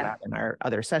talking about in our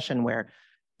other session where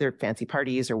they're fancy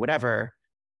parties or whatever.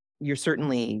 You're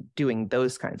certainly doing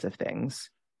those kinds of things.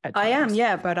 I am,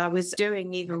 yeah, but I was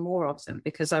doing even more of them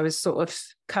because I was sort of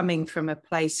coming from a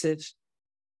place of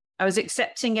I was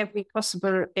accepting every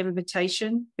possible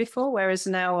invitation before, whereas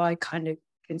now I kind of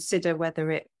consider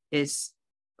whether it is,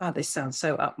 oh, this sounds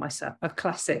so up myself, a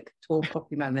classic tall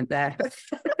poppy moment there.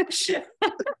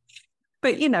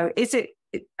 But, you know,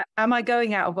 am I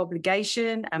going out of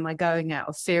obligation? Am I going out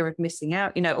of fear of missing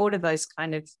out? You know, all of those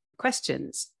kind of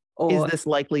questions. Or is this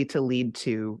likely to lead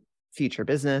to future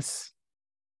business?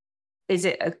 Is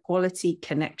it a quality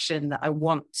connection that I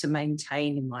want to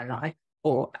maintain in my life?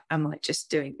 Or am I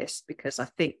just doing this because I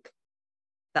think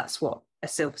that's what a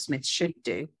silversmith should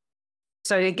do?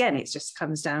 So again, it just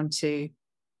comes down to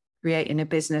creating a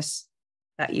business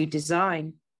that you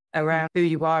design around who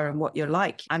you are and what you're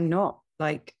like. I'm not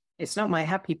like, it's not my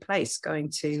happy place going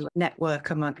to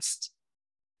network amongst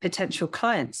potential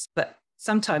clients, but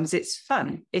sometimes it's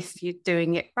fun if you're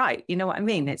doing it right. You know what I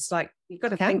mean? It's like, you've got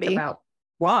to think about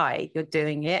why you're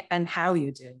doing it and how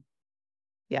you're doing it.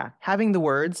 Yeah. Having the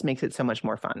words makes it so much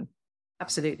more fun.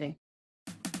 Absolutely.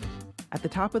 At the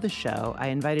top of the show, I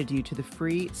invited you to the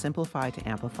free Simplify to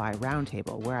Amplify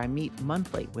Roundtable, where I meet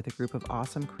monthly with a group of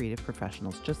awesome creative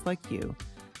professionals just like you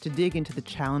to dig into the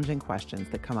challenging questions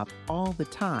that come up all the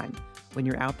time when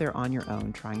you're out there on your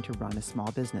own trying to run a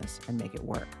small business and make it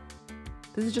work.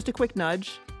 This is just a quick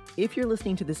nudge. If you're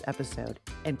listening to this episode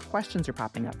and questions are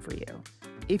popping up for you,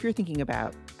 if you're thinking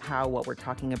about how what we're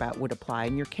talking about would apply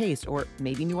in your case, or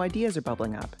maybe new ideas are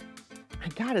bubbling up, I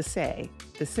gotta say,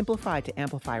 the Simplify to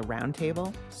Amplify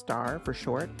Roundtable, STAR for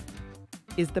short,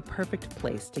 is the perfect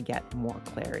place to get more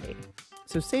clarity.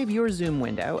 So save your Zoom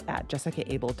window at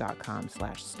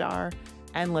jessicaable.com/star,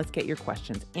 and let's get your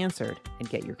questions answered and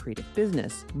get your creative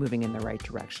business moving in the right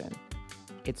direction.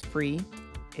 It's free,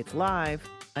 it's live,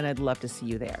 and I'd love to see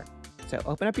you there. So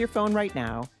open up your phone right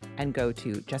now and go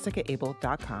to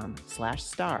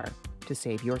jessicaable.com/star to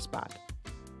save your spot.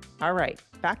 All right,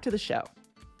 back to the show.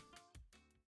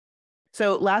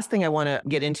 So last thing I want to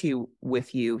get into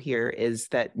with you here is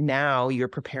that now you're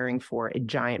preparing for a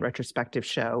giant retrospective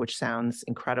show, which sounds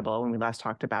incredible when we last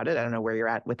talked about it. I don't know where you're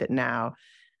at with it now,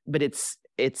 but it's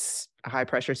a high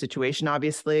pressure situation,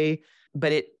 obviously,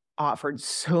 but it offered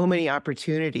so many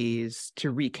opportunities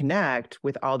to reconnect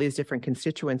with all these different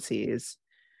constituencies,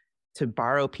 to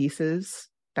borrow pieces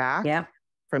back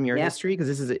from your history,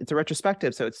 because it's a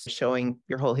retrospective. So it's showing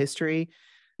your whole history.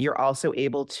 You're also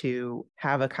able to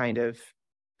have a kind of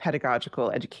pedagogical,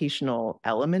 educational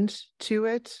element to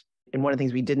it. And one of the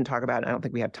things we didn't talk about, and I don't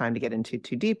think we have time to get into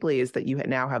too deeply, is that you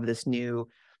now have this new,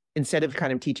 instead of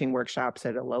kind of teaching workshops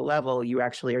at a low level, you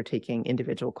actually are taking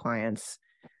individual clients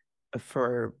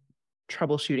for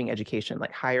troubleshooting education,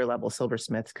 like higher level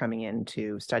silversmiths coming in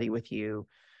to study with you,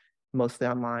 mostly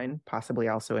online, possibly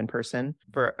also in person,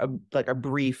 for a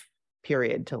brief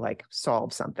period to like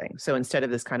solve something. So instead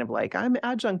of this kind of like, I'm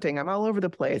adjuncting, I'm all over the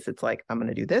place, it's like, I'm going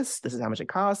to do this. This is how much it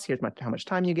costs. Here's how much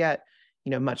time you get,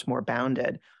 much more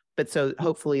bounded. But so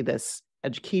hopefully this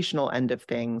educational end of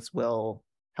things will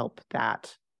help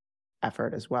that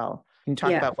effort as well. Can you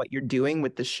talk about what you're doing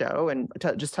with the show and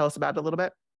just tell us about it a little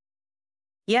bit?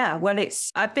 Yeah, well,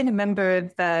 I've been a member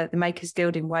of the Makers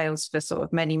Guild in Wales for sort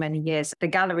of many, many years. The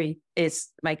gallery is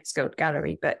Makers Guild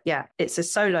Gallery, but yeah, it's a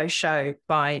solo show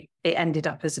it ended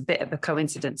up as a bit of a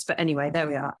coincidence. But anyway, there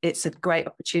we are. It's a great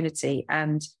opportunity.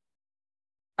 And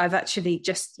I've actually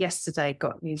just yesterday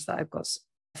got news that I've got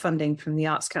funding from the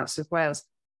Arts Council of Wales.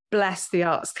 Bless the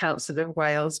Arts Council of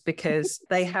Wales, because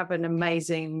they have an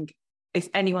amazing, if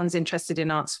anyone's interested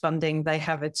in arts funding, they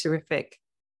have a terrific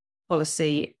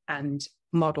policy and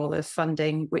model of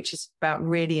funding, which is about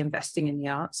really investing in the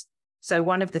arts. So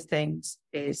one of the things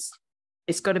is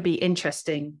it's got to be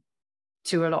interesting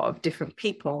to a lot of different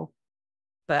people,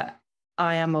 but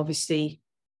I am obviously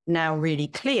now really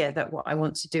clear that what I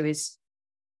want to do is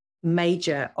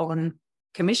major on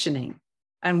commissioning.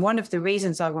 And one of the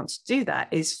reasons I want to do that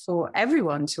is for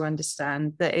everyone to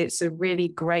understand that it's a really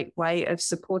great way of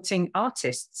supporting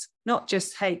artists, not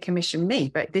just, hey, commission me,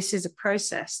 but this is a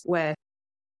process where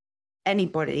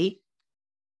anybody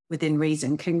within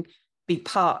reason can be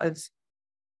part of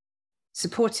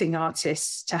supporting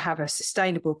artists to have a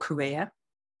sustainable career,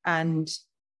 and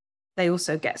they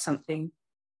also get something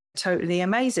totally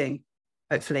amazing,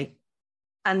 hopefully.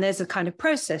 And there's a kind of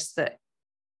process that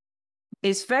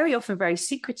is very often very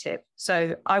secretive.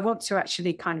 So I want to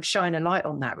actually kind of shine a light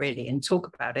on that really and talk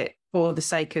about it for the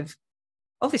sake of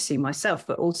obviously myself,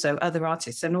 but also other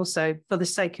artists, and also for the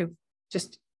sake of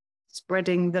just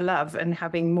spreading the love and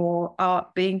having more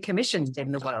art being commissioned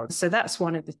in the world. So that's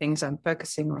one of the things I'm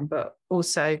focusing on, but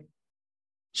also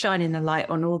shining the light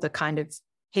on all the kind of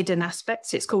hidden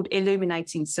aspects. It's called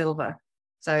Illuminating Silver.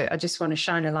 So I just want to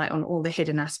shine a light on all the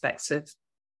hidden aspects of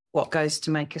what goes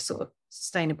to make a sort of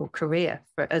sustainable career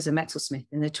as a metalsmith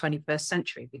in the 21st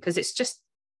century, because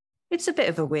it's a bit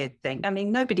of a weird thing. I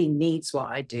mean, nobody needs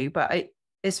what I do, but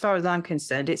as far as I'm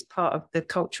concerned, it's part of the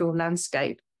cultural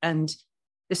landscape, and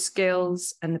the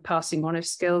skills and the passing on of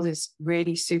skills is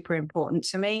really super important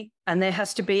to me. And there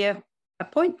has to be a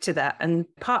point to that. And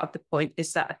part of the point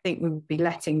is that I think we would be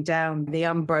letting down the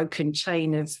unbroken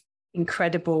chain of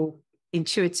incredible,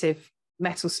 intuitive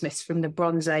metalsmiths from the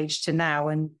Bronze Age to now.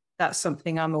 And that's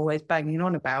something I'm always banging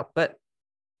on about. But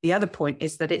the other point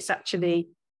is that it's actually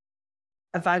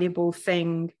a valuable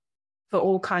thing for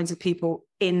all kinds of people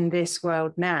in this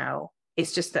world now.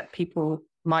 It's just that people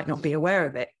might not be aware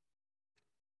of it.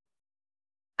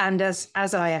 And as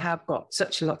I have got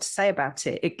such a lot to say about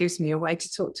it, it gives me a way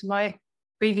to talk to my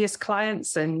previous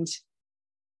clients and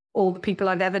all the people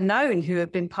I've ever known who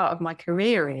have been part of my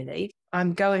career, really.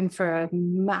 I'm going for a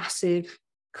massive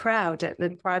crowd at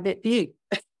the private view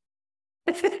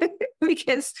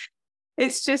because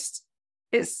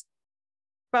it's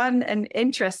fun and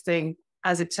interesting,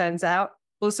 as it turns out.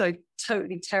 Also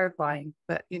totally terrifying,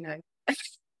 but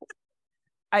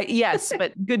yes,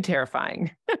 but good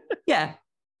terrifying. Yeah.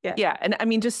 And I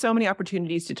mean, just so many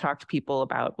opportunities to talk to people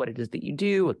about what it is that you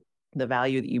do, the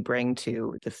value that you bring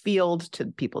to the field, to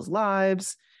people's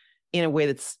lives, in a way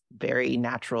that's very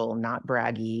natural, not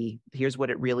braggy. Here's what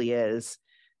it really is.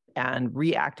 And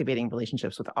reactivating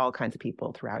relationships with all kinds of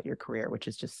people throughout your career, which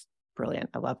is just brilliant.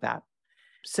 I love that.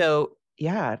 So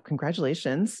yeah,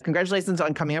 congratulations. Congratulations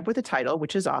on coming up with a title,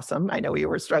 which is awesome. I know you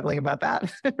were struggling about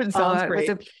that. It sounds great.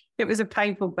 It was a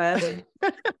painful burden.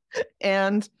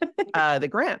 And the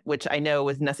grant, which I know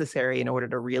was necessary in order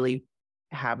to really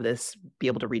have this be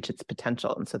able to reach its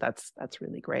potential. And so that's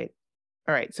really great.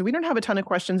 All right. So we don't have a ton of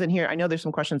questions in here. I know there's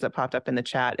some questions that popped up in the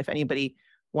chat. If anybody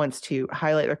wants to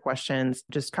highlight their questions,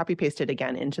 just copy paste it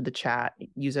again into the chat,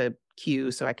 use a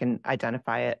Q so I can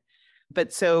identify it.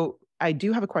 But so I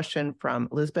do have a question from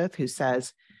Elizabeth, who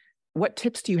says, what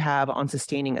tips do you have on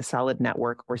sustaining a solid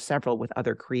network or several with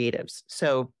other creatives?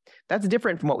 So that's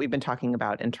different from what we've been talking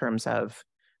about in terms of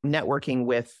networking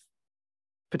with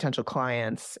potential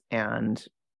clients and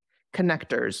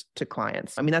connectors to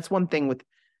clients. I mean, that's one thing with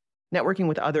networking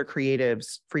with other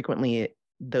creatives. Frequently,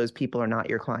 those people are not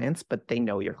your clients, but they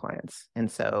know your clients.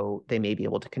 And so they may be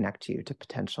able to connect you to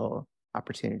potential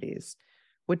opportunities.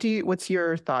 What's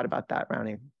your thought about that,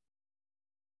 Rauni?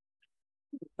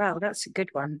 Wow, that's a good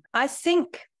one. I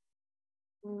think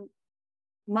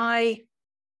my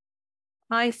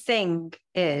thing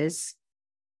is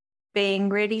being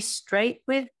really straight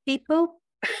with people.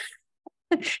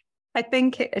 I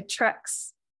think it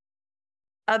attracts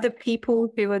other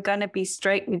people who are going to be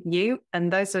straight with you.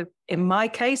 And those are, in my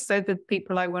case, those are the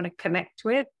people I want to connect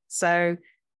with. So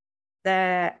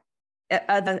they're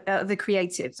other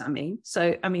creatives, I mean.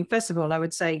 So, I mean, first of all, I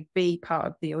would say be part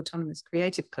of the Autonomous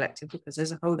Creative Collective, because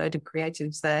there's a whole load of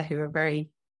creatives there who are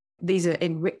these are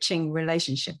enriching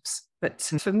relationships. But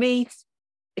for me,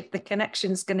 if the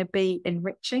connection's going to be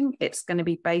enriching, it's going to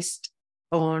be based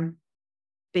on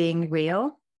being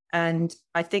real. And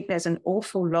I think there's an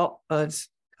awful lot of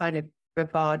kind of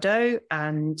bravado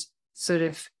and sort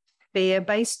of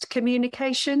fear-based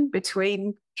communication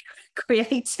between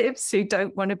creatives who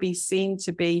don't want to be seen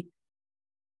to be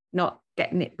not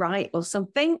getting it right or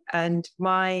something. And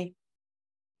my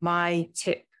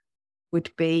tip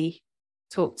would be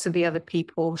talk to the other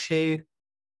people who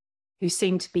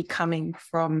seem to be coming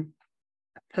from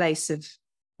a place of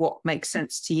what makes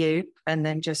sense to you, and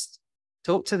then just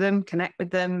talk to them, connect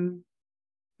with them,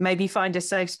 maybe find a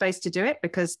safe space to do it,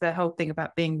 because the whole thing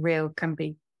about being real can be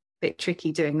a bit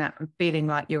tricky doing that and feeling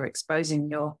like you're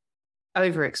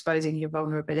overexposing your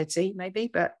vulnerability maybe.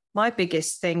 But my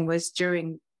biggest thing was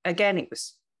it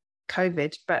was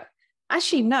COVID, but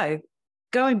actually no,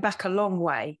 going back a long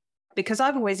way, because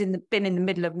I've always been in the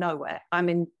middle of nowhere. I'm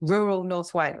in rural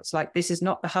North Wales. Like, this is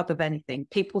not the hub of anything.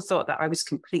 People thought that I was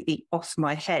completely off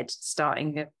my head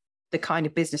starting the kind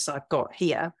of business I've got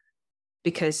here,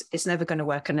 because it's never going to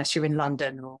work unless you're in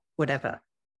London or whatever.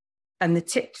 And the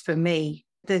tip for me,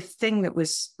 the thing that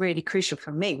was really crucial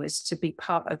for me, was to be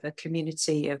part of a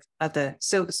community of other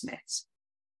silversmiths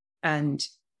and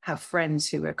have friends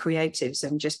who are creatives,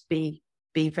 and just be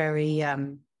very,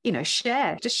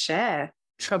 share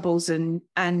troubles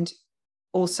and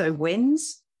also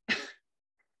wins.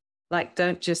 Like,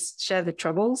 don't just share the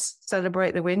troubles,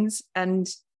 celebrate the wins. And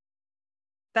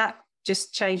that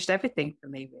just changed everything for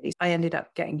me, really. I ended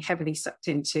up getting heavily sucked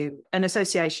into an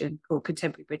association called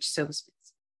Contemporary British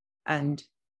Silversmiths. And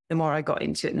the more I got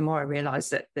into it, the more I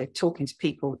realized that the talking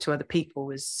to other people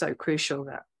was so crucial,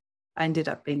 that I ended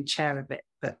up being chair of it.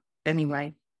 But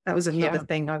anyway, That was another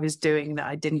thing I was doing that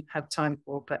I didn't have time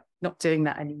for, but not doing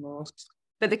that anymore.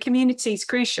 But the community is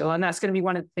crucial. And that's going to be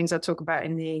one of the things I talk about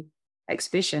in the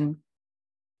exhibition.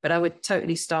 But I would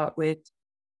totally start with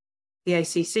the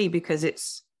ACC because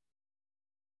it's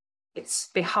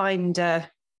behind a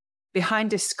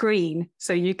screen,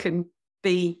 so you can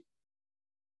be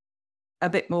a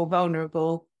bit more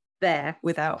vulnerable there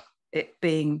without it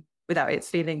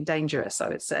feeling dangerous, I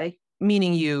would say.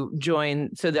 Meaning you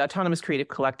join, so the Autonomous Creative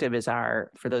Collective is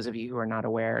for those of you who are not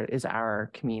aware, is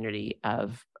our community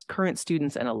of current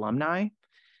students and alumni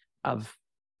of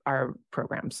our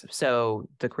programs. So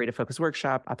the Creative Focus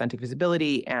Workshop, Authentic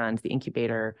Visibility, and the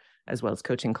Incubator, as well as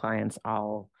coaching clients,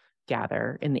 all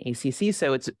gather in the ACC.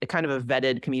 So it's a kind of a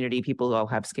vetted community. People who all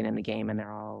have skin in the game and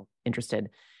they're all interested.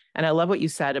 And I love what you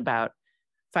said about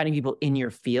finding people in your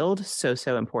field, so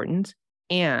important,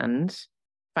 and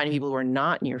finding people who are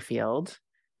not in your field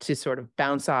to sort of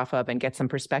bounce off of and get some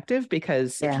perspective,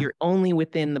 because if you're only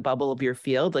within the bubble of your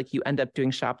field, like you end up doing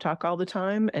shop talk all the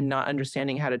time and not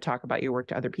understanding how to talk about your work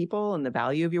to other people and the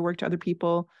value of your work to other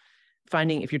people.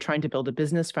 If you're trying to build a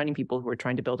business, finding people who are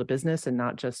trying to build a business and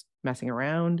not just messing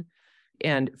around,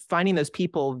 and finding those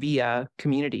people via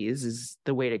communities is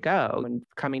the way to go, and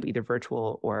coming to either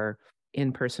virtual or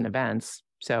in-person events.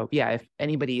 So yeah, if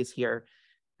anybody is here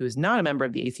who is not a member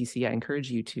of the ACC, I encourage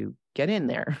you to get in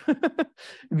there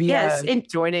via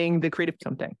joining the creative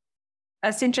something.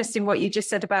 That's interesting what you just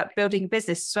said about building a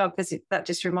business as well, because that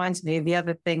just reminds me of the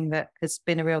other thing that has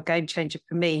been a real game changer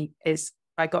for me is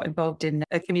I got involved in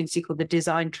a community called the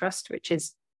Design Trust, which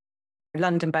is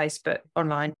London-based but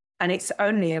online. And it's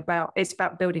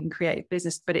about building creative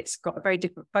business, but it's got a very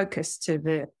different focus to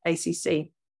the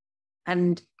ACC.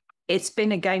 And it's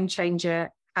been a game changer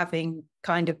having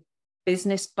kind of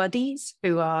business buddies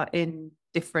who are in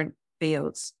different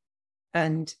fields.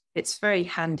 And it's very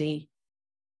handy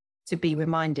to be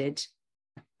reminded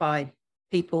by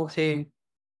people who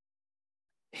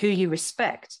you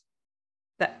respect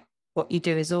that what you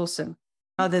do is awesome,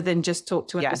 other than just talk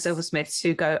to the silversmiths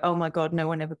who go, oh my God, no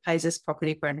one ever pays us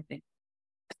properly for anything.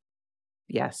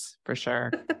 Yes, for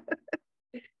sure.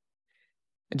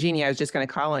 Jeannie, I was just going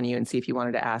to call on you and see if you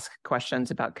wanted to ask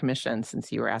questions about commission,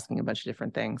 since you were asking a bunch of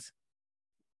different things.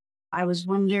 I was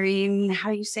wondering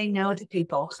how you say no to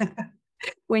people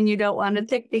when you don't want to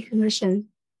take the commission.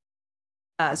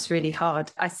 It's really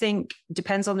hard. I think it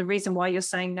depends on the reason why you're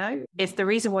saying no. If the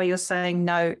reason why you're saying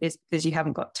no is because you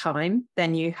haven't got time,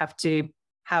 then you have to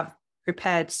have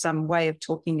prepared some way of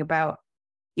talking about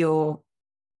your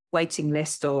waiting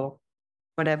list or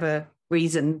whatever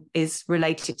reason is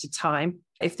related to time.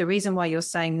 If the reason why you're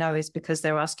saying no is because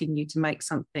they're asking you to make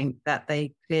something that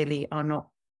they clearly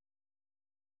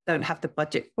don't have the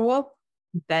budget for,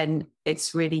 then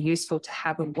it's really useful to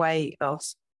have a way of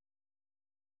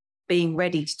being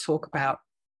ready to talk about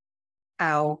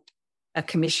how a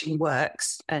commission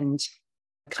works and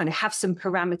kind of have some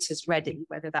parameters ready,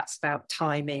 whether that's about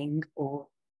timing or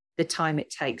the time it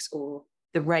takes or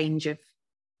the range of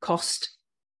cost.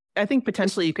 I think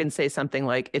potentially you can say something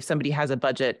like, if somebody has a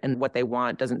budget and what they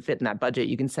want doesn't fit in that budget,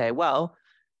 you can say, well,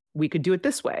 we could do it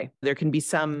this way. There can be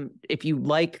if you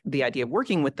like the idea of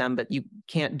working with them, but you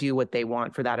can't do what they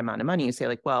want for that amount of money, you say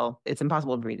like, well, it's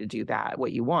impossible for me to do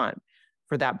what you want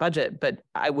for that budget, but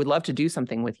I would love to do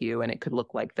something with you and it could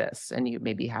look like this. And you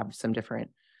maybe have some different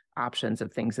options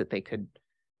of things that they could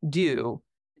do.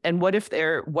 And what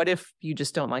if you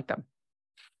just don't like them?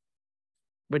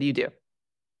 What do you do?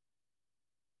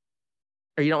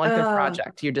 Or you don't like their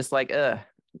project. You're just like, I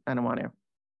don't want to.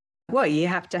 Well, you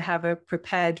have to have a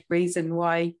prepared reason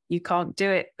why you can't do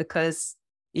it, because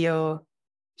your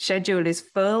schedule is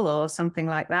full or something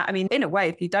like that. I mean, in a way,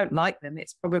 if you don't like them,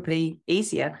 it's probably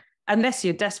easier, unless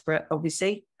you're desperate,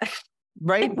 obviously.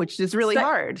 Right, which is really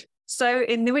hard. So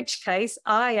in which case,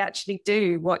 I actually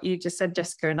do what you just said,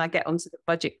 Jessica, and I get onto the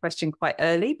budget question quite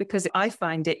early, because I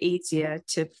find it easier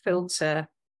to filter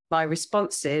my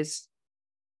responses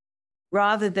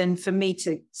rather than for me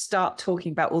to start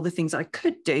talking about all the things I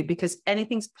could do, because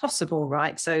anything's possible,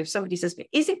 right? So if somebody says,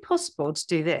 is it possible to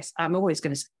do this? I'm always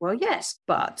going to say, well, yes,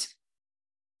 but.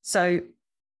 So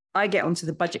I get onto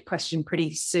the budget question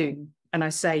pretty soon. And I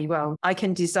say, well, I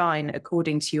can design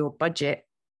according to your budget,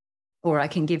 or I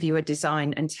can give you a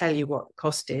design and tell you what the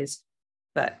cost is.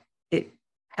 But it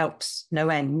helps no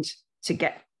end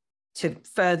to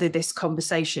further this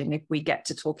conversation if we get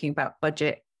to talking about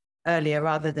budget earlier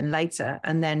rather than later.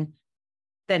 And then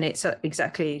it's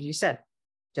exactly as you said,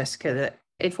 Jessica, that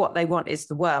if what they want is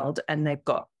the world and they've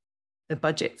got the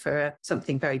budget for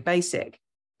something very basic,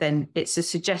 then it's a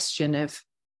suggestion of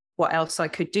what else I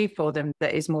could do for them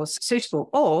that is more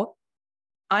suitable. Or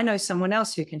I know someone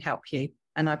else who can help you,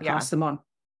 and I pass them on.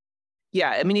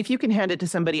 Yeah. I mean, if you can hand it to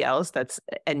somebody else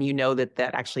and you know that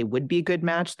actually would be a good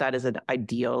match, that is an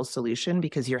ideal solution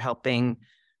because you're helping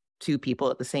two people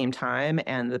at the same time.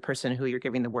 And the person who you're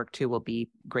giving the work to will be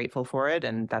grateful for it.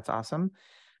 And that's awesome.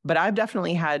 But I've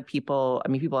definitely had people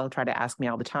have tried to ask me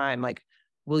all the time, like,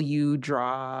 will you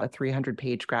draw a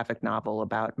 300-page graphic novel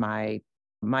about my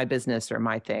business or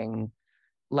my thing,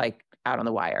 like out on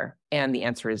the wire? And the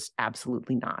answer is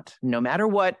absolutely not. No matter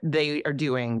what they are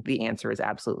doing, the answer is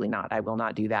absolutely not. I will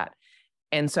not do that.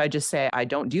 And so I just say, I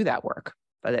don't do that work.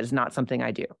 But that is not something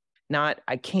I do. Not,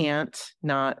 I can't,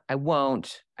 not, I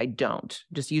won't, I don't.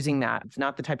 Just using that. It's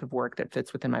not the type of work that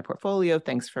fits within my portfolio.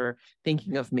 Thanks for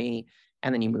thinking of me.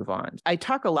 And then you move on. I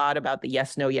talk a lot about the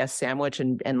yes, no, yes sandwich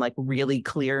and like really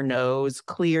clear no's,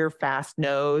 clear, fast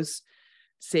no's.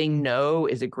 Saying no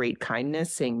is a great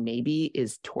kindness. Saying maybe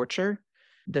is torture.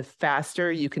 The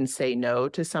faster you can say no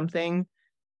to something,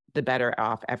 the better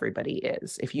off everybody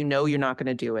is. If you know you're not going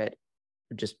to do it,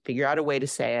 just figure out a way to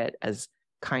say it as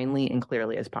kindly and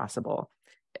clearly as possible.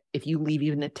 If you leave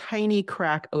even a tiny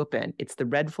crack open, it's the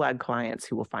red flag clients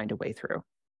who will find a way through.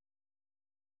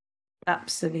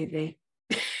 Absolutely.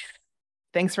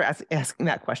 Thanks for asking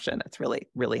that question. That's really,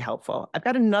 really helpful. I've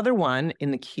got another one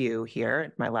in the queue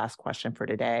here. My last question for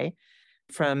today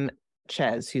from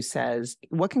Ches, who says,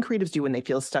 what can creatives do when they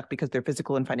feel stuck because their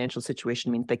physical and financial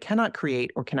situation means they cannot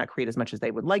create or cannot create as much as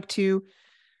they would like to?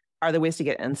 Are there ways to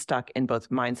get unstuck in both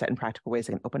mindset and practical ways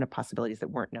that can open up possibilities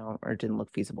that weren't known or didn't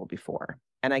look feasible before?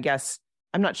 And I guess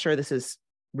I'm not sure this is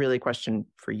really a question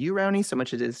for you, Rauni, so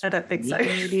much as it is. I don't think so.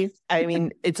 I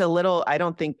mean, it's a little, I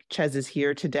don't think Ches is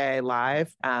here today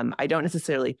live. I don't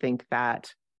necessarily think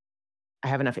that I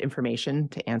have enough information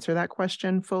to answer that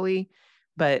question fully,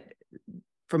 but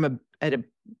at a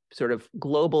sort of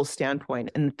global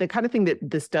standpoint, and the kind of thing that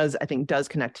this does, I think does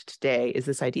connect to today is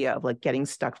this idea of like getting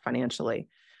stuck financially,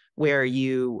 where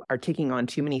you are taking on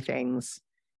too many things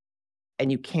and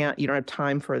you don't have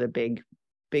time for the big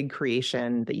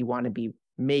creation that you want to be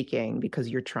making because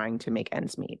you're trying to make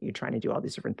ends meet. You're trying to do all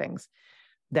these different things.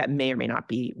 That may or may not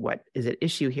be what is at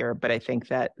issue here, but I think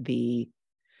that the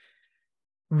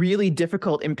really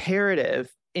difficult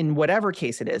imperative in whatever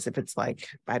case it is, if it's like,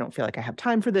 I don't feel like I have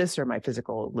time for this, or my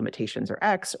physical limitations are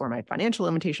X, or my financial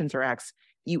limitations are X,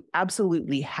 you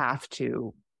absolutely have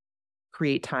to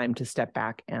create time to step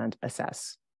back and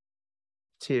assess,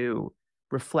 to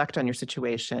reflect on your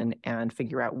situation and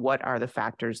figure out what are the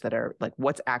factors that are like,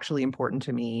 what's actually important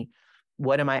to me?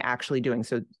 What am I actually doing?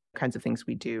 So kinds of things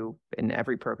we do in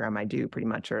every program I do pretty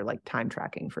much are like time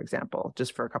tracking, for example,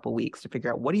 just for a couple of weeks to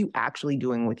figure out what are you actually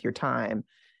doing with your time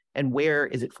and where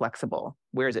is it flexible?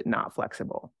 Where is it not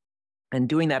flexible? And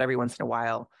doing that every once in a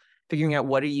while, figuring out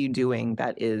what are you doing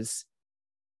that is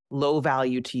low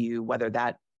value to you, whether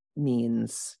that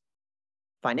means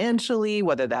financially,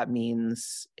 whether that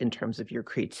means in terms of your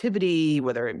creativity,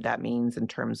 whether that means in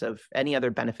terms of any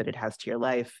other benefit it has to your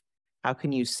life. How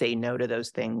can you say no to those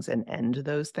things and end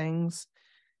those things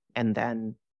and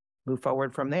then move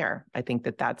forward from there? I think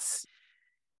that that's,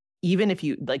 even if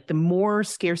you like, the more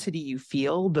scarcity you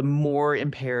feel, the more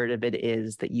imperative it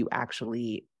is that you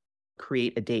actually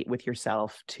create a date with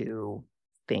yourself to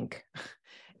think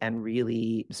and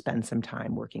really spend some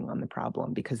time working on the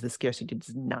problem, because the scarcity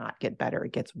does not get better.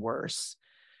 It gets worse.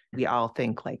 We all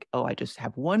think like, oh, I just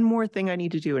have one more thing I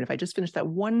need to do. And if I just finish that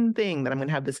one thing, then I'm going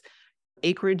to have this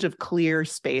acreage of clear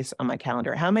space on my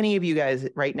calendar. How many of you guys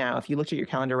right now, if you looked at your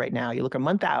calendar right now, you look a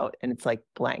month out and it's like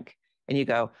blank and you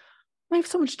go, I have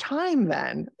so much time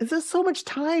then. Is there so much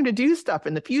time to do stuff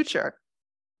in the future?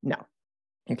 No.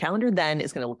 Your calendar then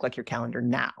is going to look like your calendar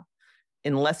now,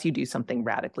 unless you do something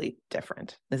radically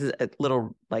different. This is a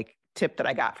little like tip that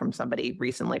I got from somebody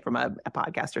recently from a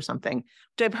podcast or something,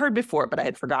 which I've heard before, but I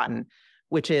had forgotten,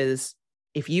 which is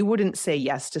if you wouldn't say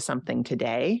yes to something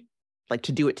today, like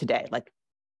to do it today, like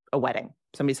a wedding,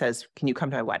 somebody says, can you come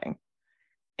to my wedding?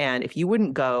 And if you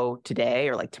wouldn't go today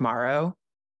or like tomorrow,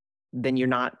 then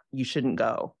you shouldn't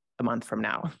go a month from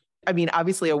now. I mean,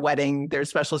 obviously a wedding, there's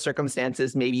special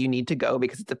circumstances. Maybe you need to go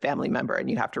because it's a family member and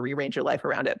you have to rearrange your life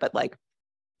around it. But like,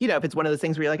 you know, if it's one of those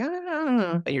things where you're like, I don't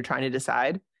know, and you're trying to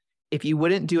decide, if you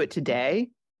wouldn't do it today,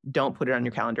 don't put it on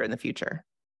your calendar in the future.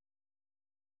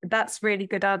 That's really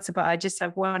good answer. But I just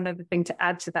have one other thing to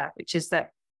add to that, which is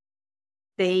that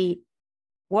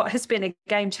what has been a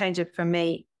game changer for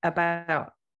me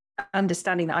about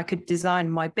understanding that I could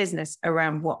design my business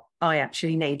around what I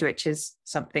actually need, which is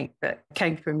something that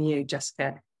came from you,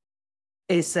 Jessica,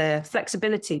 is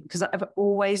flexibility, because I've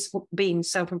always been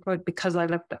self-employed because I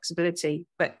love flexibility.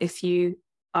 But if you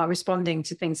are responding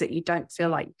to things that you don't feel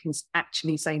like you can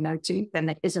actually say no to, then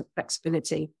there isn't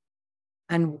flexibility.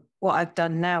 And what I've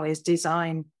done now is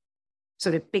design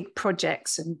sort of big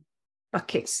projects and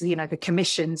buckets, the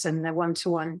commissions and the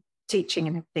one-to-one teaching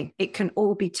and everything. It can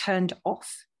all be turned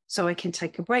off. So I can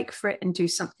take a break for it and do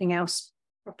something else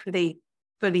properly,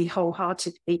 fully,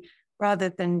 wholeheartedly, rather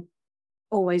than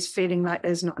always feeling like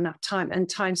there's not enough time. And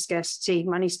time scarcity,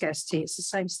 money scarcity, it's the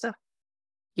same stuff.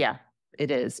 Yeah,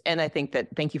 it is. And I think that,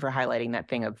 thank you for highlighting that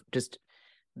thing of just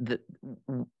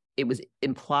it was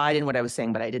implied in what I was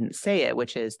saying, but I didn't say it,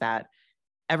 which is that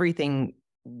everything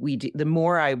we do, the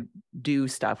more I do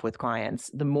stuff with clients,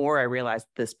 the more I realize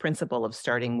this principle of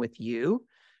starting with your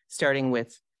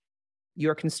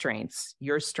constraints,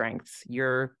 your strengths,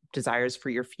 your desires for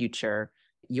your future,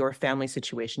 your family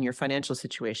situation, your financial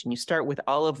situation. You start with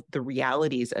all of the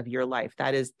realities of your life.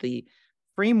 That is the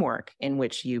framework in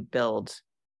which you build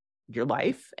your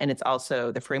life. And it's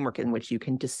also the framework in which you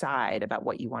can decide about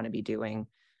what you want to be doing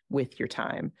with your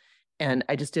time. And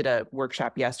I just did a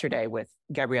workshop yesterday with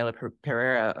Gabriela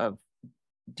Pereira of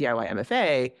DIY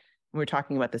MFA. And we were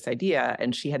talking about this idea,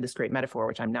 and she had this great metaphor,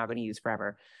 which I'm now going to use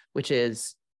forever, which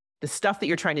is the stuff that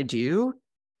you're trying to do.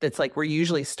 That's like, we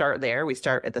usually start there. We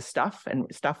start at the stuff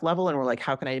level, and we're like,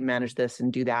 how can I manage this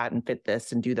and do that and fit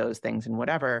this and do those things and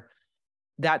whatever.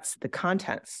 That's the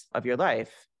contents of your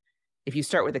life. If you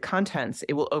start with the contents,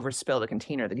 it will overspill the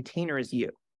container. The container is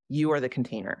you. You are the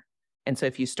container. And so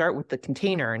if you start with the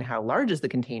container and how large is the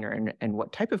container and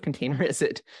what type of container is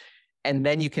it, and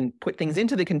then you can put things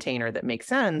into the container that make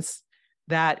sense,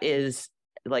 that is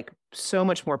like so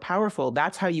much more powerful.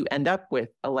 That's how you end up with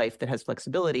a life that has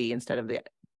flexibility instead of the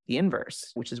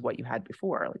inverse, which is what you had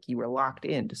before. Like you were locked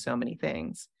into so many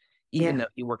things, even though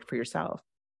you worked for yourself.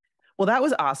 Well, that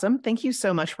was awesome. Thank you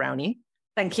so much, Rauni.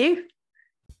 Thank you.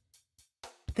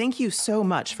 Thank you so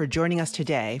much for joining us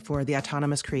today for The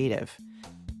Autonomous Creative.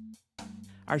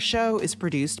 Our show is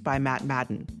produced by Matt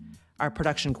Madden. Our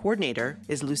production coordinator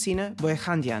is Lucina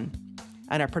Boyhandian,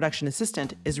 and our production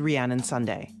assistant is Rhiannon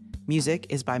Sunday. Music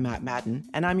is by Matt Madden,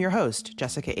 and I'm your host,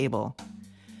 Jessica Abel.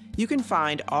 You can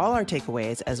find all our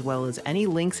takeaways as well as any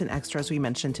links and extras we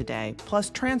mentioned today, plus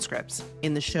transcripts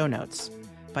in the show notes.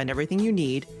 Find everything you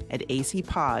need at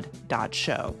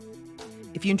acpod.show.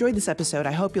 If you enjoyed this episode,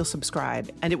 I hope you'll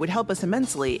subscribe, and it would help us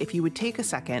immensely if you would take a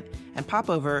second and pop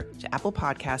over to Apple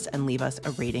Podcasts and leave us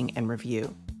a rating and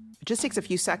review. It just takes a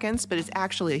few seconds, but it's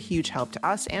actually a huge help to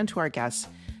us and to our guests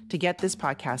to get this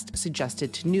podcast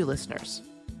suggested to new listeners.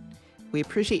 We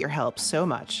appreciate your help so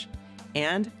much,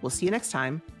 and we'll see you next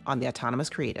time on The Autonomous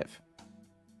Creative.